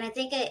 definitely. And I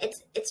think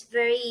it's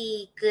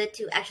very good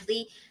to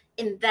actually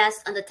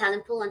invest on the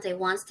talent pool, on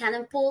Taiwan's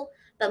talent pool,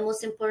 but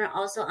most important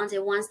also on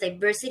Taiwan's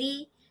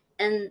diversity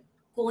and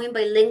going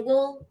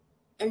bilingual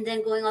and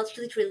then going all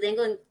through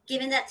trilingual and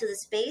giving that to the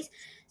space.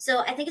 So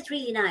I think it's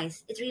really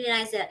nice. It's really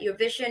nice that your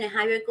vision and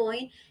how you're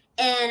going.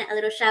 And a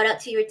little shout out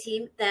to your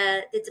team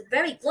that it's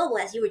very global,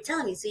 as you were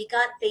telling me. So you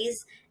got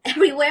base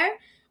everywhere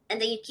and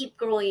then you keep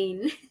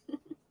growing.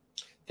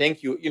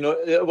 Thank you.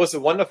 It was a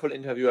wonderful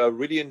interview. I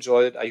really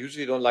enjoyed it. I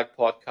usually don't like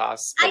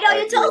podcasts. I know,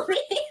 you told me.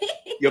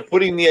 You're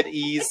putting me at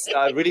ease.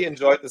 I really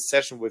enjoyed the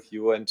session with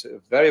you and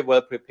very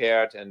well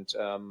prepared. And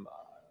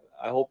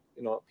I hope,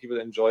 people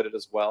enjoyed it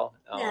as well.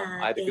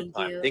 I had a good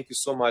time. Thank you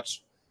so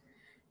much.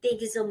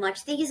 Thank you so much.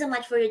 Thank you so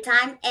much for your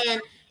time.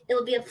 And it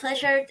will be a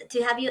pleasure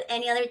to have you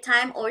any other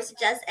time or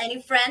suggest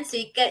any friends so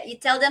you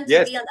tell them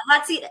to be on the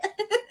hot seat.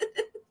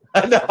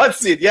 The hot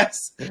seat,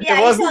 yes. Yeah,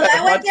 it wasn't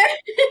I went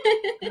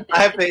there.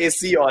 I have the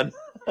AC on.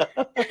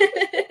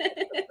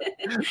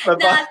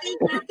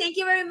 Thank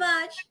you very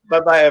much.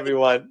 Bye-bye,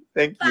 everyone.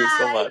 Thank you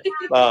so much.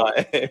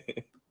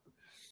 Bye.